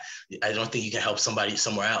at, I don't think you can help somebody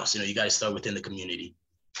somewhere else. You got to start within the community.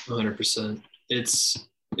 100%. It's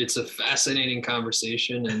a fascinating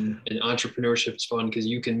conversation, and entrepreneurship is fun because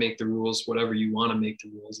you can make the rules, whatever you want to make the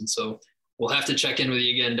rules. And so we'll have to check in with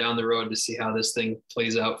you again down the road to see how this thing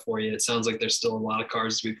plays out for you. It sounds like there's still a lot of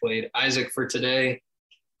cards to be played. Isaac, for today,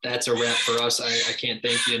 that's a wrap for us. I can't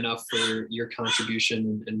thank you enough for your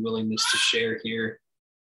contribution and willingness to share here.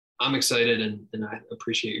 I'm excited and I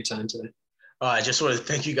appreciate your time today. I just want to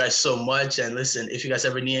thank you guys so much. And listen, if you guys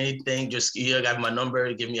ever need anything, just got my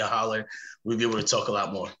number, give me a holler. We'll be able to talk a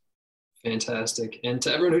lot more. Fantastic. And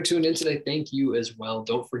to everyone who tuned in today, thank you as well.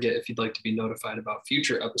 Don't forget, if you'd like to be notified about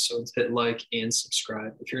future episodes, hit like and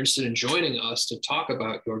subscribe. If you're interested in joining us to talk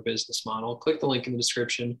about your business model, click the link in the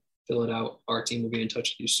description, fill it out. Our team will be in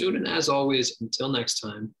touch with you soon. And as always, until next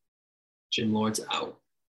time, Gym Lords out.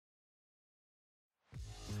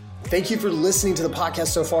 Thank you for listening to the podcast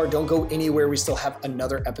so far. Don't go anywhere. We still have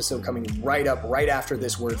another episode coming right after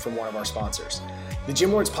this word from one of our sponsors. The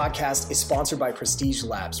Gym Lords podcast is sponsored by Prestige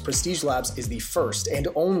Labs. Prestige Labs is the first and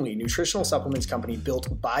only nutritional supplements company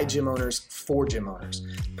built by gym owners for gym owners.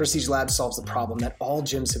 Prestige Labs solves the problem that all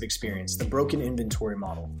gyms have experienced: the broken inventory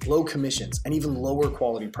model, low commissions, and even lower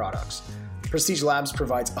quality products. Prestige Labs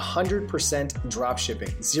provides 100% drop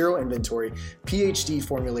shipping, zero inventory, PhD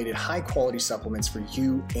formulated high quality supplements for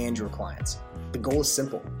you and your clients. The goal is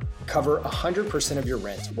simple: cover 100% of your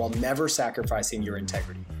rent while never sacrificing your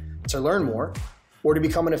integrity. To learn more, or to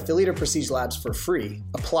become an affiliate of Prestige Labs for free,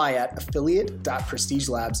 apply at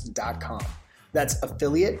affiliate.prestigelabs.com. That's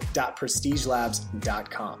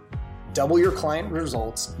affiliate.prestigelabs.com. Double your client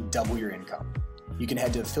results, double your income. You can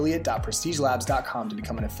head to affiliate.prestigelabs.com to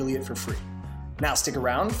become an affiliate for free. Now stick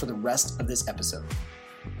around for the rest of this episode.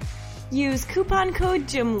 Use coupon code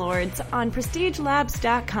GYMLORDS on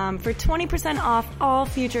prestigelabs.com for 20% off all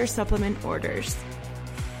future supplement orders.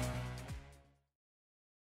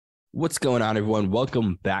 What's going on, everyone?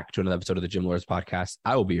 Welcome back to another episode of the Gym Lords podcast.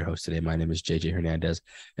 I will be your host today. My name is JJ Hernandez,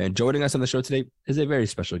 and joining us on the show today is a very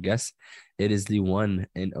special guest. It is the one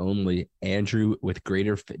and only Andrew with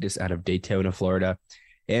Greater Fitness out of Daytona, Florida.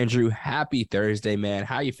 Andrew, happy Thursday, man.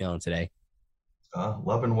 How are you feeling today?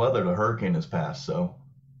 Loving weather. The hurricane has passed, so.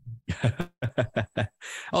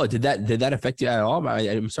 Oh, did that affect you at all?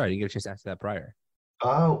 I'm sorry, I didn't get a chance to answer that prior.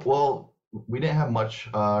 Well, we didn't have much.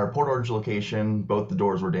 Our Port Orange location, both the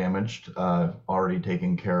doors were damaged, already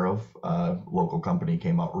taken care of. Local company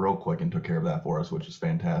came out real quick and took care of that for us, which is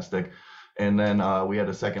fantastic. And then we had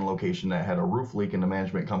a second location that had a roof leak, and the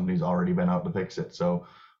management company's already been out to fix it. So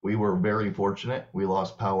we were very fortunate. We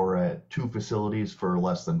lost power at 2 facilities for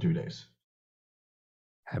less than 2 days.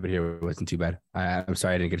 Happy to hear it wasn't too bad. I'm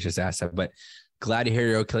sorry I didn't get a chance to ask that, but glad to hear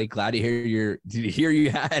you're okay. Glad to hear you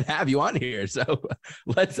and have you on here. So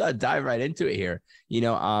let's dive right into it here.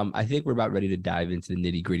 I think we're about ready to dive into the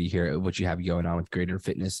nitty gritty here of what you have going on with Greater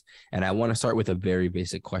Fitness. And I want to start with a very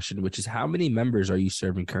basic question, which is how many members are you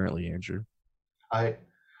serving currently, Andrew? I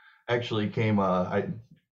actually I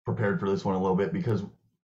prepared for this one a little bit because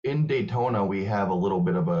in Daytona, we have a little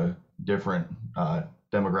bit of a different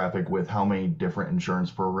demographic with how many different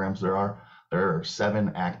insurance programs there are. There are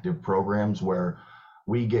 7 active programs where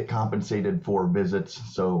we get compensated for visits.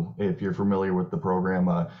 So if you're familiar with the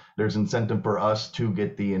program, there's incentive for us to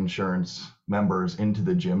get the insurance members into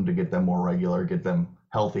the gym to get them more regular, get them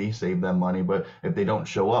healthy, save them money. But if they don't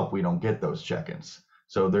show up, we don't get those check-ins.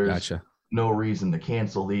 So there's no reason to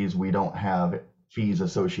cancel these. We don't have fees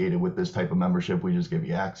associated with this type of membership. We just give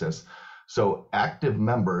you access. So active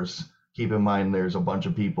members, keep in mind there's a bunch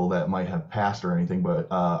of people that might have passed or anything,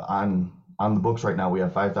 but on the books right now, we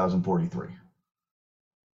have 5,043.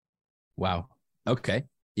 Wow. Okay.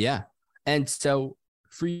 Yeah. And so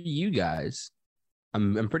for you guys,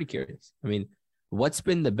 I'm pretty curious. I mean, what's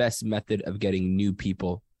been the best method of getting new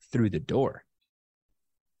people through the door?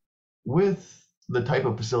 With the type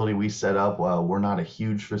of facility we set up, we're not a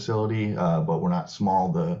huge facility, but we're not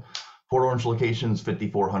small. The Port Orange location is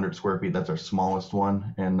 5,400 square feet. That's our smallest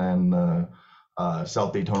one. And then the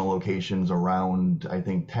South Daytona location's around, I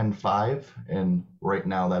think, 10.5. And right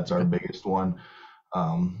now that's our biggest one.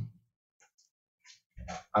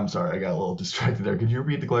 I'm sorry, I got a little distracted there. Could you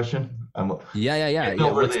repeat the question? Yeah.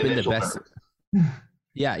 What's been the best?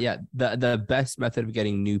 The best method of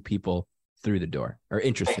getting new people through the door or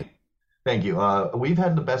interested. Thank you. We've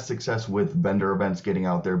had the best success with vendor events, getting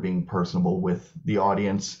out there, being personable with the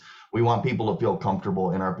audience. We want people to feel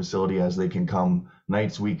comfortable in our facility as they can come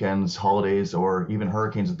nights, weekends, holidays, or even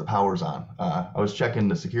hurricanes if the power's on. I was checking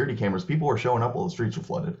the security cameras. People were showing up while the streets were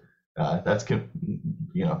flooded. That's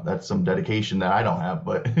some dedication that I don't have,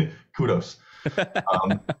 but kudos.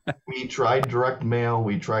 We tried direct mail,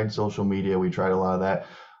 we tried social media, we tried a lot of that.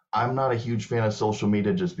 I'm not a huge fan of social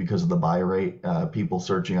media just because of the buy rate. People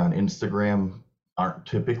searching on Instagram aren't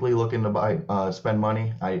typically looking to spend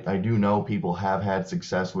money. I do know people have had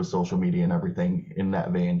success with social media and everything in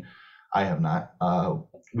that vein. I have not.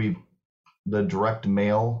 The direct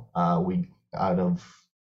mail, out of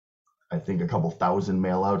I think a couple thousand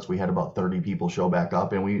mail outs, we had about 30 people show back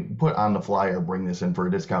up, and we put on the flyer, bring this in for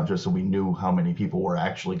a discount, just so we knew how many people were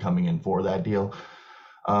actually coming in for that deal.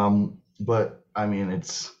 But I mean,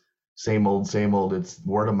 it's same old. It's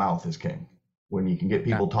word of mouth is king. When you can get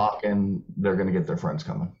people talking, they're going to get their friends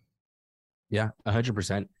coming. Yeah,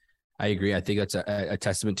 100%. I agree. I think that's a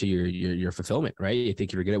testament to your fulfillment, right? I think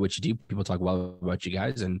if you're good at what you do, people talk well about you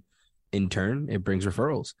guys, and in turn, it brings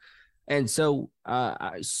referrals. And so,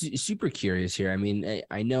 super curious here. I mean,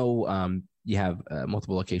 I know you have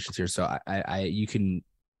multiple locations here, so you can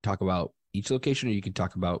talk about each location, or you can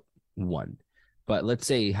talk about one. But let's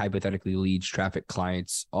say hypothetically, leads, traffic,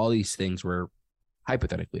 clients, all these things were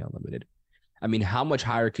hypothetically unlimited. I mean, how much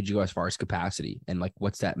higher could you go as far as capacity, and like,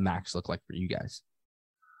 what's that max look like for you guys?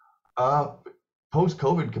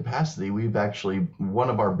 Post-COVID capacity, we've actually, one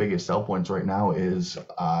of our biggest sell points right now is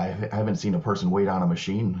I haven't seen a person wait on a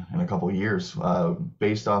machine in a couple of years,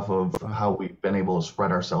 based off of how we've been able to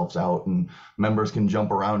spread ourselves out, and members can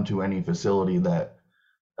jump around to any facility that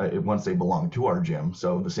once they belong to our gym.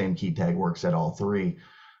 So the same key tag works at all three.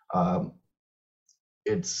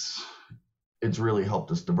 It's really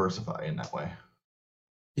helped us diversify in that way.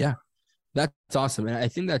 Yeah, that's awesome. And I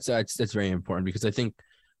think that's very important, because I think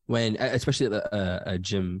when, especially at a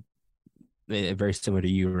gym very similar to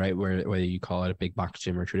you, right, whether you call it a big box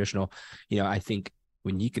gym or traditional, I think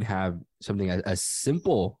when you can have something as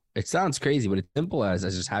simple, it sounds crazy, but it's simple as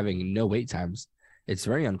just having no wait times, it's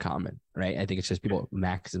very uncommon, right? I think it's just people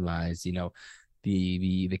maximize,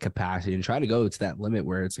 the capacity and try to go to that limit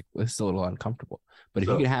where it's a little uncomfortable. But if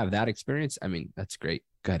you can have that experience, I mean, that's great.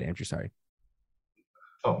 Go ahead, Andrew. Sorry.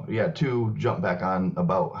 Oh, yeah, to jump back on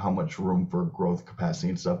about how much room for growth capacity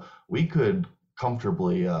and stuff, we could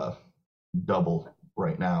comfortably double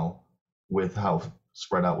right now with how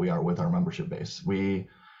spread out we are with our membership base. We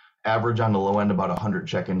average on the low end about 100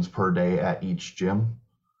 check-ins per day at each gym.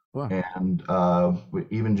 Wow. And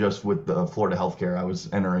even just with the Florida Healthcare, I was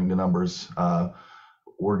entering the numbers,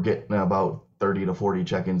 we're getting about 30 to 40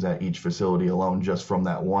 check-ins at each facility alone just from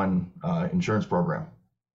that one insurance program.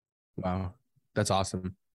 Wow. That's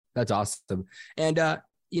awesome. And, I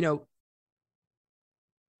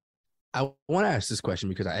want to ask this question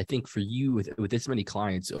because I think for you with this many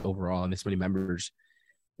clients overall and this many members,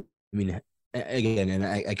 I mean, again, and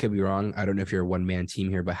I could be wrong. I don't know if you're a one-man team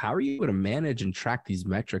here, but how are you able to manage and track these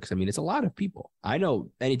metrics? I mean, it's a lot of people. I know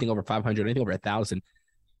anything over 500, anything over 1,000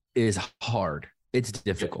 is hard. It's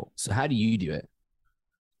difficult. So how do you do it?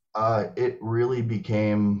 It really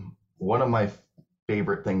became one of my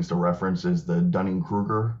favorite things to reference is the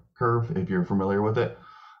Dunning-Kruger curve, if you're familiar with it.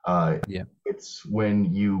 Yeah. It's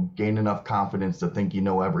when you gain enough confidence to think you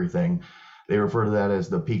know everything. They refer to that as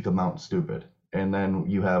the peak of Mount Stupid. And then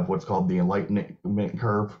you have what's called the enlightenment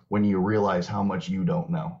curve, when you realize how much you don't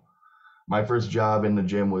know. My first job in the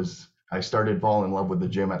gym was I started falling in love with the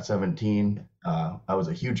gym at 17. I was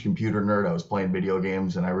a huge computer nerd. I was playing video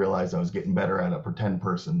games, and I realized I was getting better at a pretend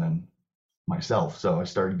person than myself. So I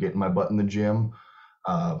started getting my butt in the gym,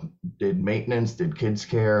 did maintenance, did kids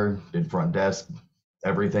care, did front desk,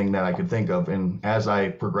 everything that I could think of. And as I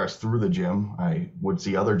progressed through the gym, I would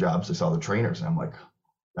see other jobs. I saw the trainers, and I'm like,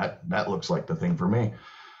 that looks like the thing for me.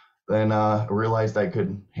 Then I realized I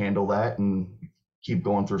could handle that and keep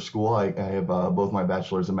going through school. I have both my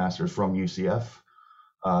bachelor's and master's from UCF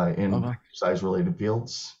in exercise related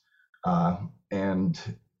fields. And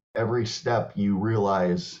every step you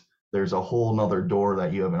realize there's a whole nother door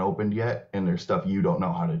that you haven't opened yet, and there's stuff you don't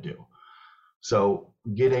know how to do. So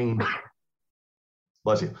getting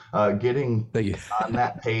on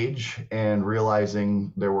that page and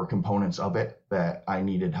realizing there were components of it that I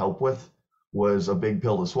needed help with was a big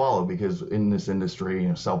pill to swallow, because in this industry,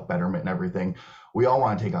 self-betterment and everything, we all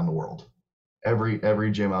want to take on the world.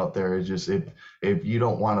 Every gym out there is just, if you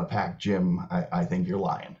don't want a packed gym, I think you're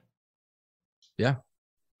lying. Yeah,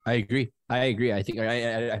 I agree. I think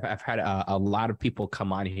I've had a lot of people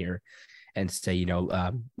come on here and say,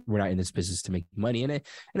 we're not in this business to make money in it.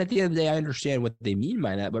 And at the end of the day, I understand what they mean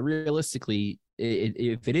by that. But realistically,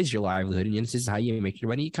 if it is your livelihood and this is how you make your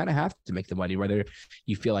money, you kind of have to make the money, whether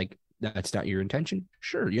you feel like that's not your intention.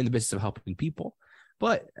 Sure, you're in the business of helping people.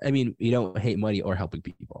 But I mean, you don't hate money or helping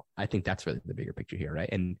people. I think that's really the bigger picture here, right?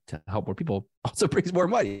 And to help more people also brings more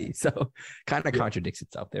money. So kind of contradicts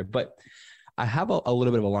itself there. But I have a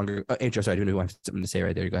little bit of a longer intro. So I do know who has something to say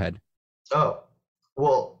right there. Go ahead. Oh,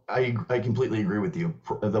 well, I completely agree with you.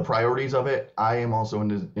 The priorities of it, I am also in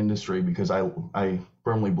the industry because I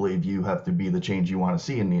firmly believe you have to be the change you want to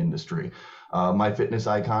see in the industry. My fitness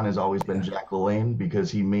icon has always been Jack LaLanne, because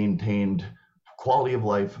he maintained quality of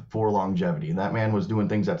life for longevity. That man was doing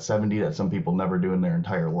things at 70 that some people never do in their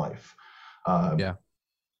entire life. I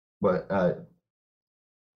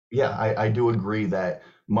do agree that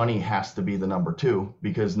money has to be the number two,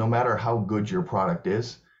 because no matter how good your product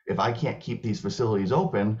is, if I can't keep these facilities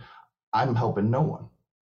open, I'm helping no one.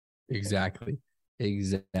 Exactly.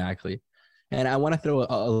 And I want to throw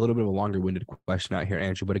a little bit of a longer-winded question out here,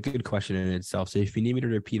 Andrew, but a good question in itself. So if you need me to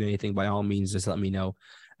repeat anything, by all means, just let me know.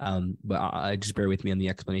 But just bear with me on the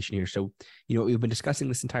explanation here. So, we've been discussing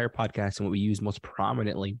this entire podcast, and what we use most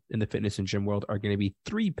prominently in the fitness and gym world are going to be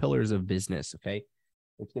three pillars of business. Okay.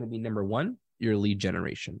 It's going to be number one, your lead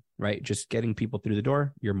generation, right? Just getting people through the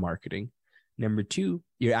door, your marketing. Number two,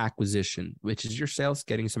 your acquisition, which is your sales,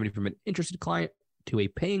 getting somebody from an interested client to a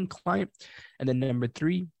paying client. And then number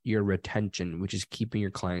three, your retention, which is keeping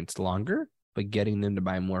your clients longer, but getting them to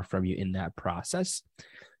buy more from you in that process.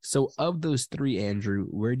 So of those three, Andrew,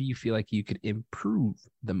 where do you feel like you could improve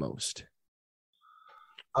the most?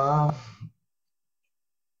 At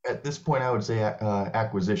this point, I would say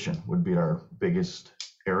acquisition would be our biggest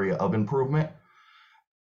area of improvement.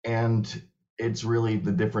 And it's really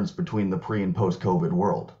the difference between the pre and post-COVID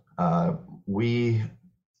world. We,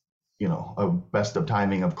 best of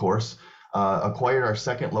timing, of course, acquired our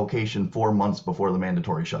second location 4 months before the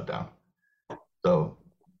mandatory shutdown. So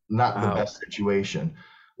not the best situation.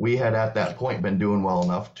 We had at that point been doing well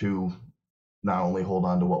enough to not only hold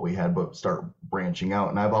on to what we had, but start branching out.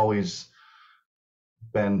 And I've always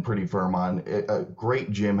been pretty firm on a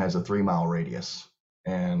great gym has a 3-mile radius.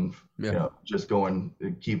 And just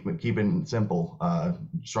keeping it simple.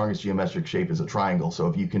 Strongest geometric shape is a triangle. So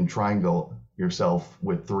if you can triangle yourself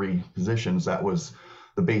with 3 positions, that was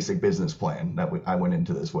the basic business plan that I went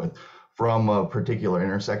into this with. From a particular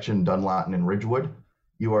intersection, Dunlawton and Ridgewood,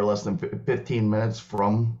 you are less than 15 minutes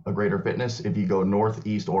from a Greater Fitness if you go north,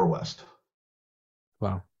 east, or west.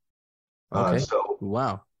 Wow. Okay.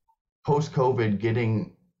 Wow. Post-COVID,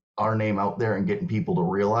 getting our name out there and getting people to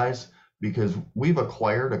realize, because we've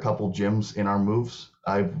acquired a couple gyms in our moves.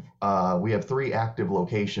 We have 3 active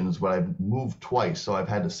locations, but I've moved twice, so I've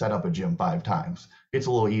had to set up a gym 5 times. It's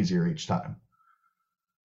a little easier each time.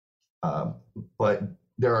 But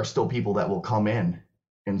there are still people that will come in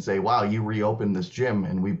and say, wow, you reopened this gym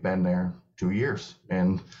and we've been there 2 years.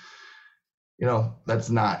 And,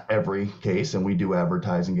 that's not every case, and we do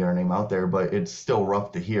advertise and get our name out there, but it's still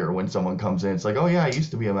rough to hear when someone comes in. It's like, oh yeah, I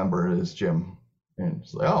used to be a member of this gym. And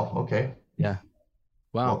it's like, oh, okay. Yeah.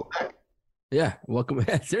 Wow. Yeah. Welcome.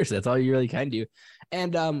 Seriously, that's all you really can do.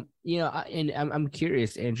 And, I'm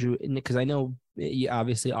curious, Andrew, because I know you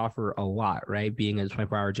obviously offer a lot, right? Being a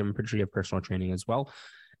 24-hour gym, I'm pretty sure you have personal training as well.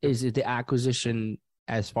 Is it the acquisition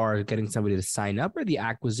as far as getting somebody to sign up, or the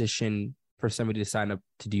acquisition for somebody to sign up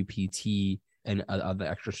to do PT and other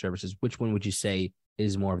extra services? Which one would you say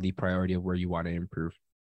is more of the priority of where you want to improve?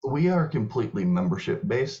 We are completely membership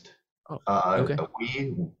based. Okay.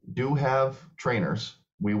 We do have trainers.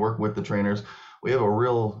 We work with the trainers. We have a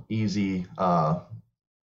real easy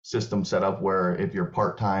system set up where if you're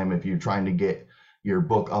part-time, if you're trying to get your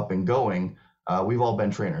book up and going, we've all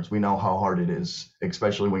been trainers. We know how hard it is,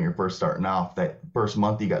 especially when you're first starting off. That first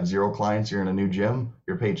month you got 0 clients, you're in a new gym,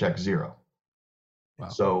 your paycheck's 0. Wow.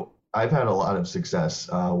 So I've had a lot of success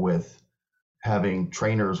with having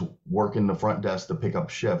trainers work in the front desk to pick up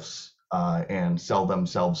shifts and sell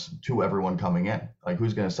themselves to everyone coming in. Like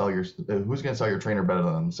who's going to sell your trainer better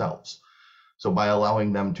than themselves? So by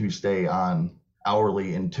allowing them to stay on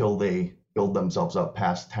hourly until they build themselves up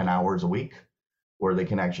past 10 hours a week, where they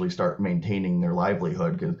can actually start maintaining their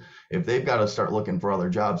livelihood. Because if they've got to start looking for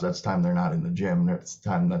other jobs, that's time they're not in the gym. It's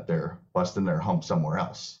time that they're busting their hump somewhere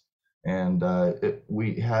else. And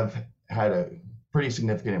we have had a pretty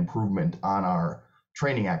significant improvement on our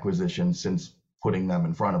training acquisition since putting them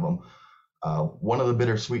in front of them. One of the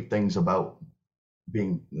bittersweet things about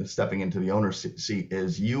stepping into the owner's seat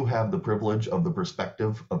is you have the privilege of the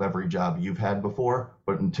perspective of every job you've had before,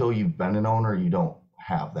 but until you've been an owner, you don't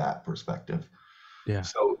have that perspective. Yeah.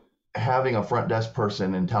 So having a front desk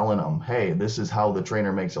person and telling them, hey, this is how the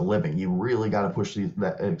trainer makes a living, you really got to push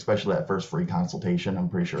that, especially that first free consultation. I'm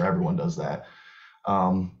pretty sure everyone does that.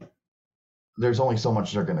 There's only so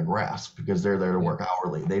much they're going to grasp because they're there to work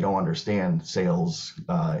hourly. They don't understand sales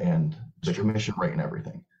and the commission rate and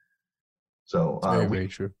everything. So very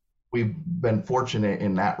true. We've been fortunate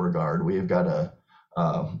in that regard. We've got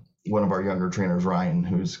one of our younger trainers, Ryan,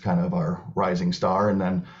 who's kind of our rising star, and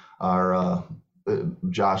then our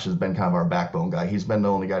Josh has been kind of our backbone guy. He's been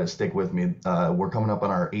the only guy to stick with me. We're coming up on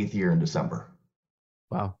our 8th year in December.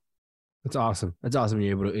 Wow, that's awesome. That's awesome.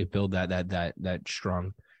 You're able to build that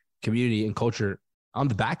strong community and culture on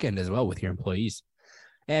the back end as well with your employees.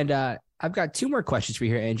 And I've got 2 more questions for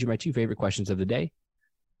you here, Andrew. My 2 favorite questions of the day.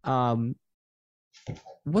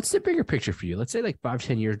 What's the bigger picture for you? Let's say like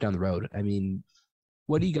 5-10 years down the road. I mean,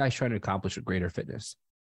 what are you guys trying to accomplish with Greater Fitness?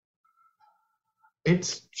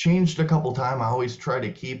 It's changed a couple times. I always try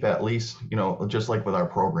to keep at least, just like with our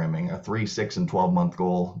programming, a 3, 6, and 12-month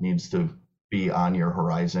goal needs to be on your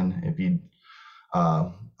horizon. If you,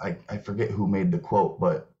 I forget who made the quote,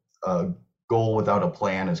 but a goal without a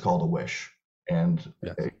plan is called a wish. And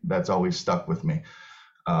that's always stuck with me.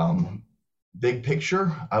 Big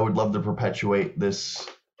picture, I would love to perpetuate this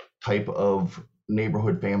type of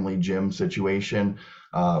neighborhood family gym situation.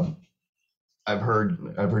 I've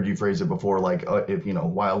heard you phrase it before, like if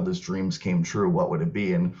wildest dreams came true, what would it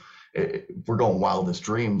be? And if we're going wildest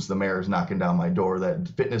dreams, the mayor is knocking down my door that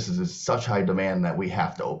fitness is in such high demand that we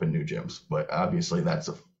have to open new gyms. But obviously that's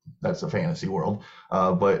a fantasy world.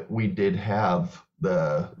 But we did have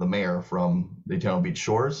the mayor from the Daytona Beach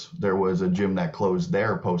Shores. There was a gym that closed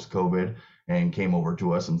there post-COVID and came over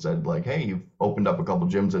to us and said, like, hey, you've opened up a couple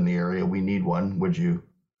gyms in the area. We need one. Would you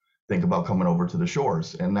think about coming over to the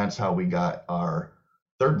Shores? And that's how we got our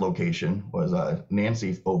 3rd location. Was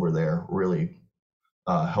Nancy over there really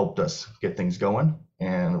helped us get things going.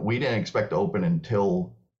 And we didn't expect to open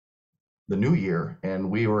until the new year.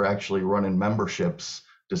 And we were actually running memberships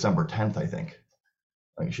December 10th, I think.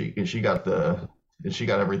 Like she got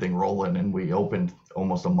everything rolling, and we opened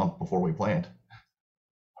almost a month before we planned.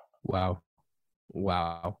 Wow.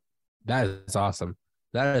 That is awesome.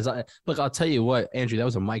 Look, I'll tell you what, Andrew, that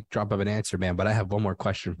was a mic drop of an answer, man, but I have one more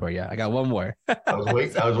question for you. I got one more. I was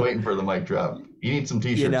waiting for the mic drop. You need some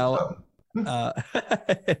t-shirts.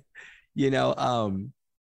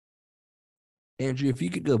 Andrew, if you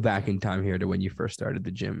could go back in time here to when you first started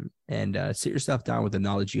the gym and sit yourself down with the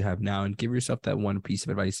knowledge you have now and give yourself that one piece of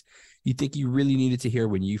advice you think you really needed to hear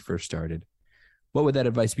when you first started, what would that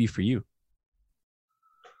advice be for you?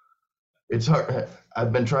 It's hard.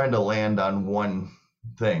 I've been trying to land on one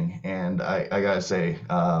thing, and I gotta say,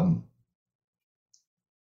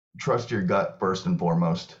 trust your gut first and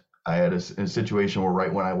foremost. I had a situation where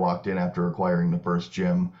right when I walked in after acquiring the first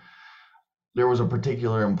gym, there was a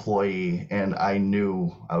particular employee, and I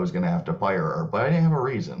knew I was going to have to fire her, but I didn't have a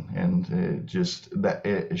reason. And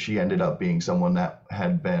she ended up being someone that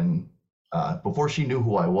had been, before she knew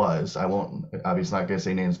who I was, I won't, obviously not going to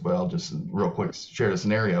say names, but I'll just real quick share the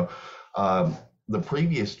scenario. The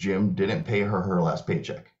previous gym didn't pay her last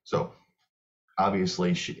paycheck. So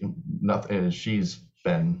obviously she's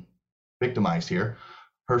been victimized here.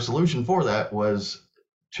 Her solution for that was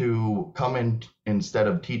to come in, instead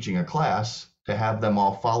of teaching a class, to have them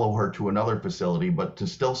all follow her to another facility, but to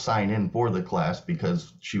still sign in for the class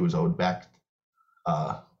because she was owed back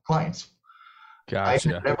clients. Gotcha.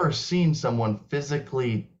 I had never seen someone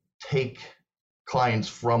physically take clients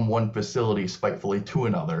from one facility spitefully to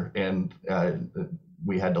another. And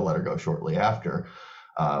we had to let her go shortly after.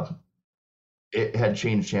 It had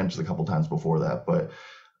changed hands a couple times before that, but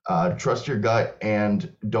trust your gut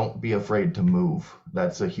and don't be afraid to move.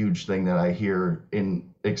 That's a huge thing that I hear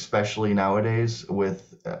especially nowadays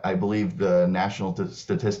with, I believe the national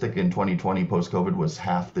statistic in 2020 post-COVID was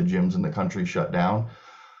half the gyms in the country shut down.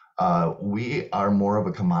 We are more of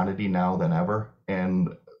a commodity now than ever,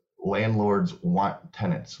 and landlords want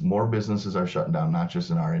tenants. More businesses are shutting down, not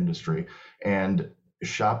just in our industry. And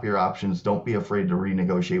shop your options. Don't be afraid to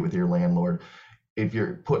renegotiate with your landlord. If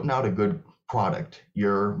you're putting out a good product,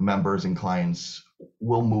 your members and clients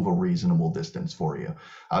will move a reasonable distance for you.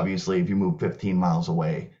 Obviously, if you move 15 miles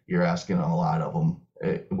away, you're asking a lot of them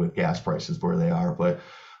with gas prices where they are, but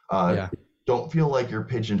don't feel like you're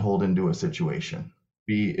pigeonholed into a situation.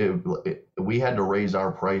 We had to raise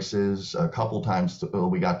our prices a couple times.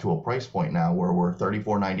 We got to a price point now where we're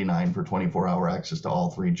 $34.99 for 24-hour access to all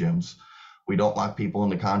 3 gyms. We don't lock people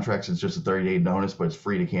into contracts. It's just a 30-day notice, but it's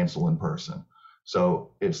free to cancel in person.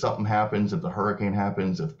 So if something happens, if the hurricane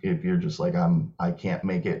happens, if you're just like, I can't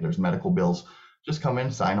make it, there's medical bills, just come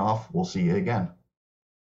in, sign off. We'll see you again.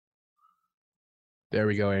 There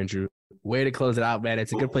we go, Andrew. Way to close it out, man.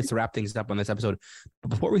 It's a good place to wrap things up on this episode. But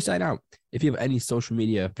before we sign out, if you have any social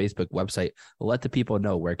media, Facebook, website, let the people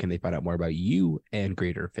know where can they find out more about you and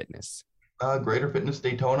Greater Fitness. Greater Fitness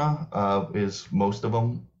Daytona is most of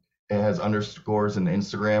them. It has underscores in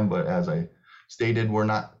Instagram, but as I stated, we're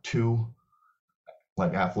not too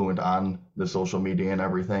affluent on the social media and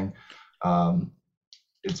everything.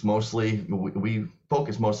 It's mostly, we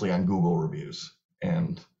focus mostly on Google reviews,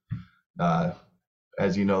 and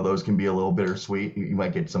as you know, those can be a little bittersweet. You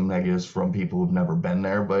might get some negatives from people who've never been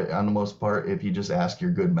there, but on the most part, if you just ask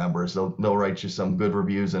your good members, they'll write you some good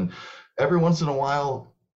reviews. And every once in a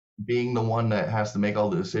while, being the one that has to make all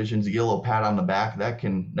the decisions, you get a little pat on the back, that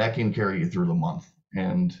can carry you through the month,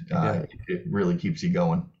 and it really keeps you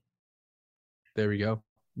going. There we go,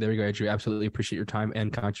 Andrew. Absolutely appreciate your time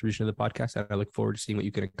and contribution to the podcast, and I look forward to seeing what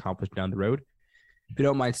you can accomplish down the road. If you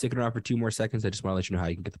don't mind sticking around for 2 more seconds, I just want to let you know how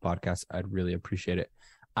you can get the podcast. I'd really appreciate it.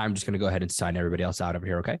 I'm just going to go ahead and sign everybody else out over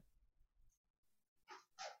here, okay?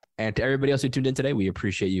 And to everybody else who tuned in today, we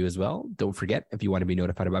appreciate you as well. Don't forget, if you want to be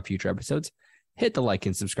notified about future episodes, hit the like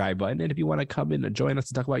and subscribe button. And if you want to come in and join us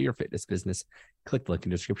to talk about your fitness business, click the link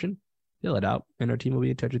in the description, fill it out, and our team will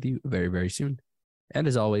be in touch with you very, very soon. And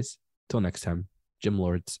as always, till next time, Gym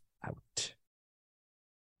Lords out.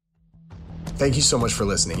 Thank you so much for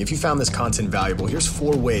listening. If you found this content valuable, here's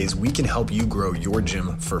 4 ways we can help you grow your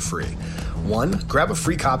gym for free. 1, grab a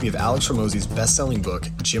free copy of Alex Hormozi's best-selling book,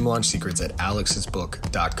 Gym Launch Secrets, at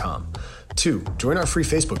alexsbook.com. 2, join our free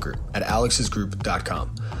Facebook group at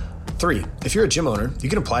alexsgroup.com. 3, if you're a gym owner, you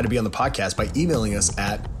can apply to be on the podcast by emailing us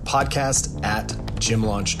at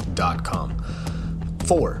podcast@gymlaunch.com.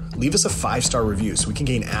 4, leave us a 5-star review so we can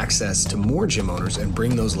gain access to more gym owners and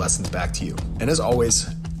bring those lessons back to you. And as always,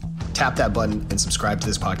 tap that button and subscribe to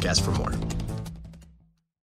this podcast for more.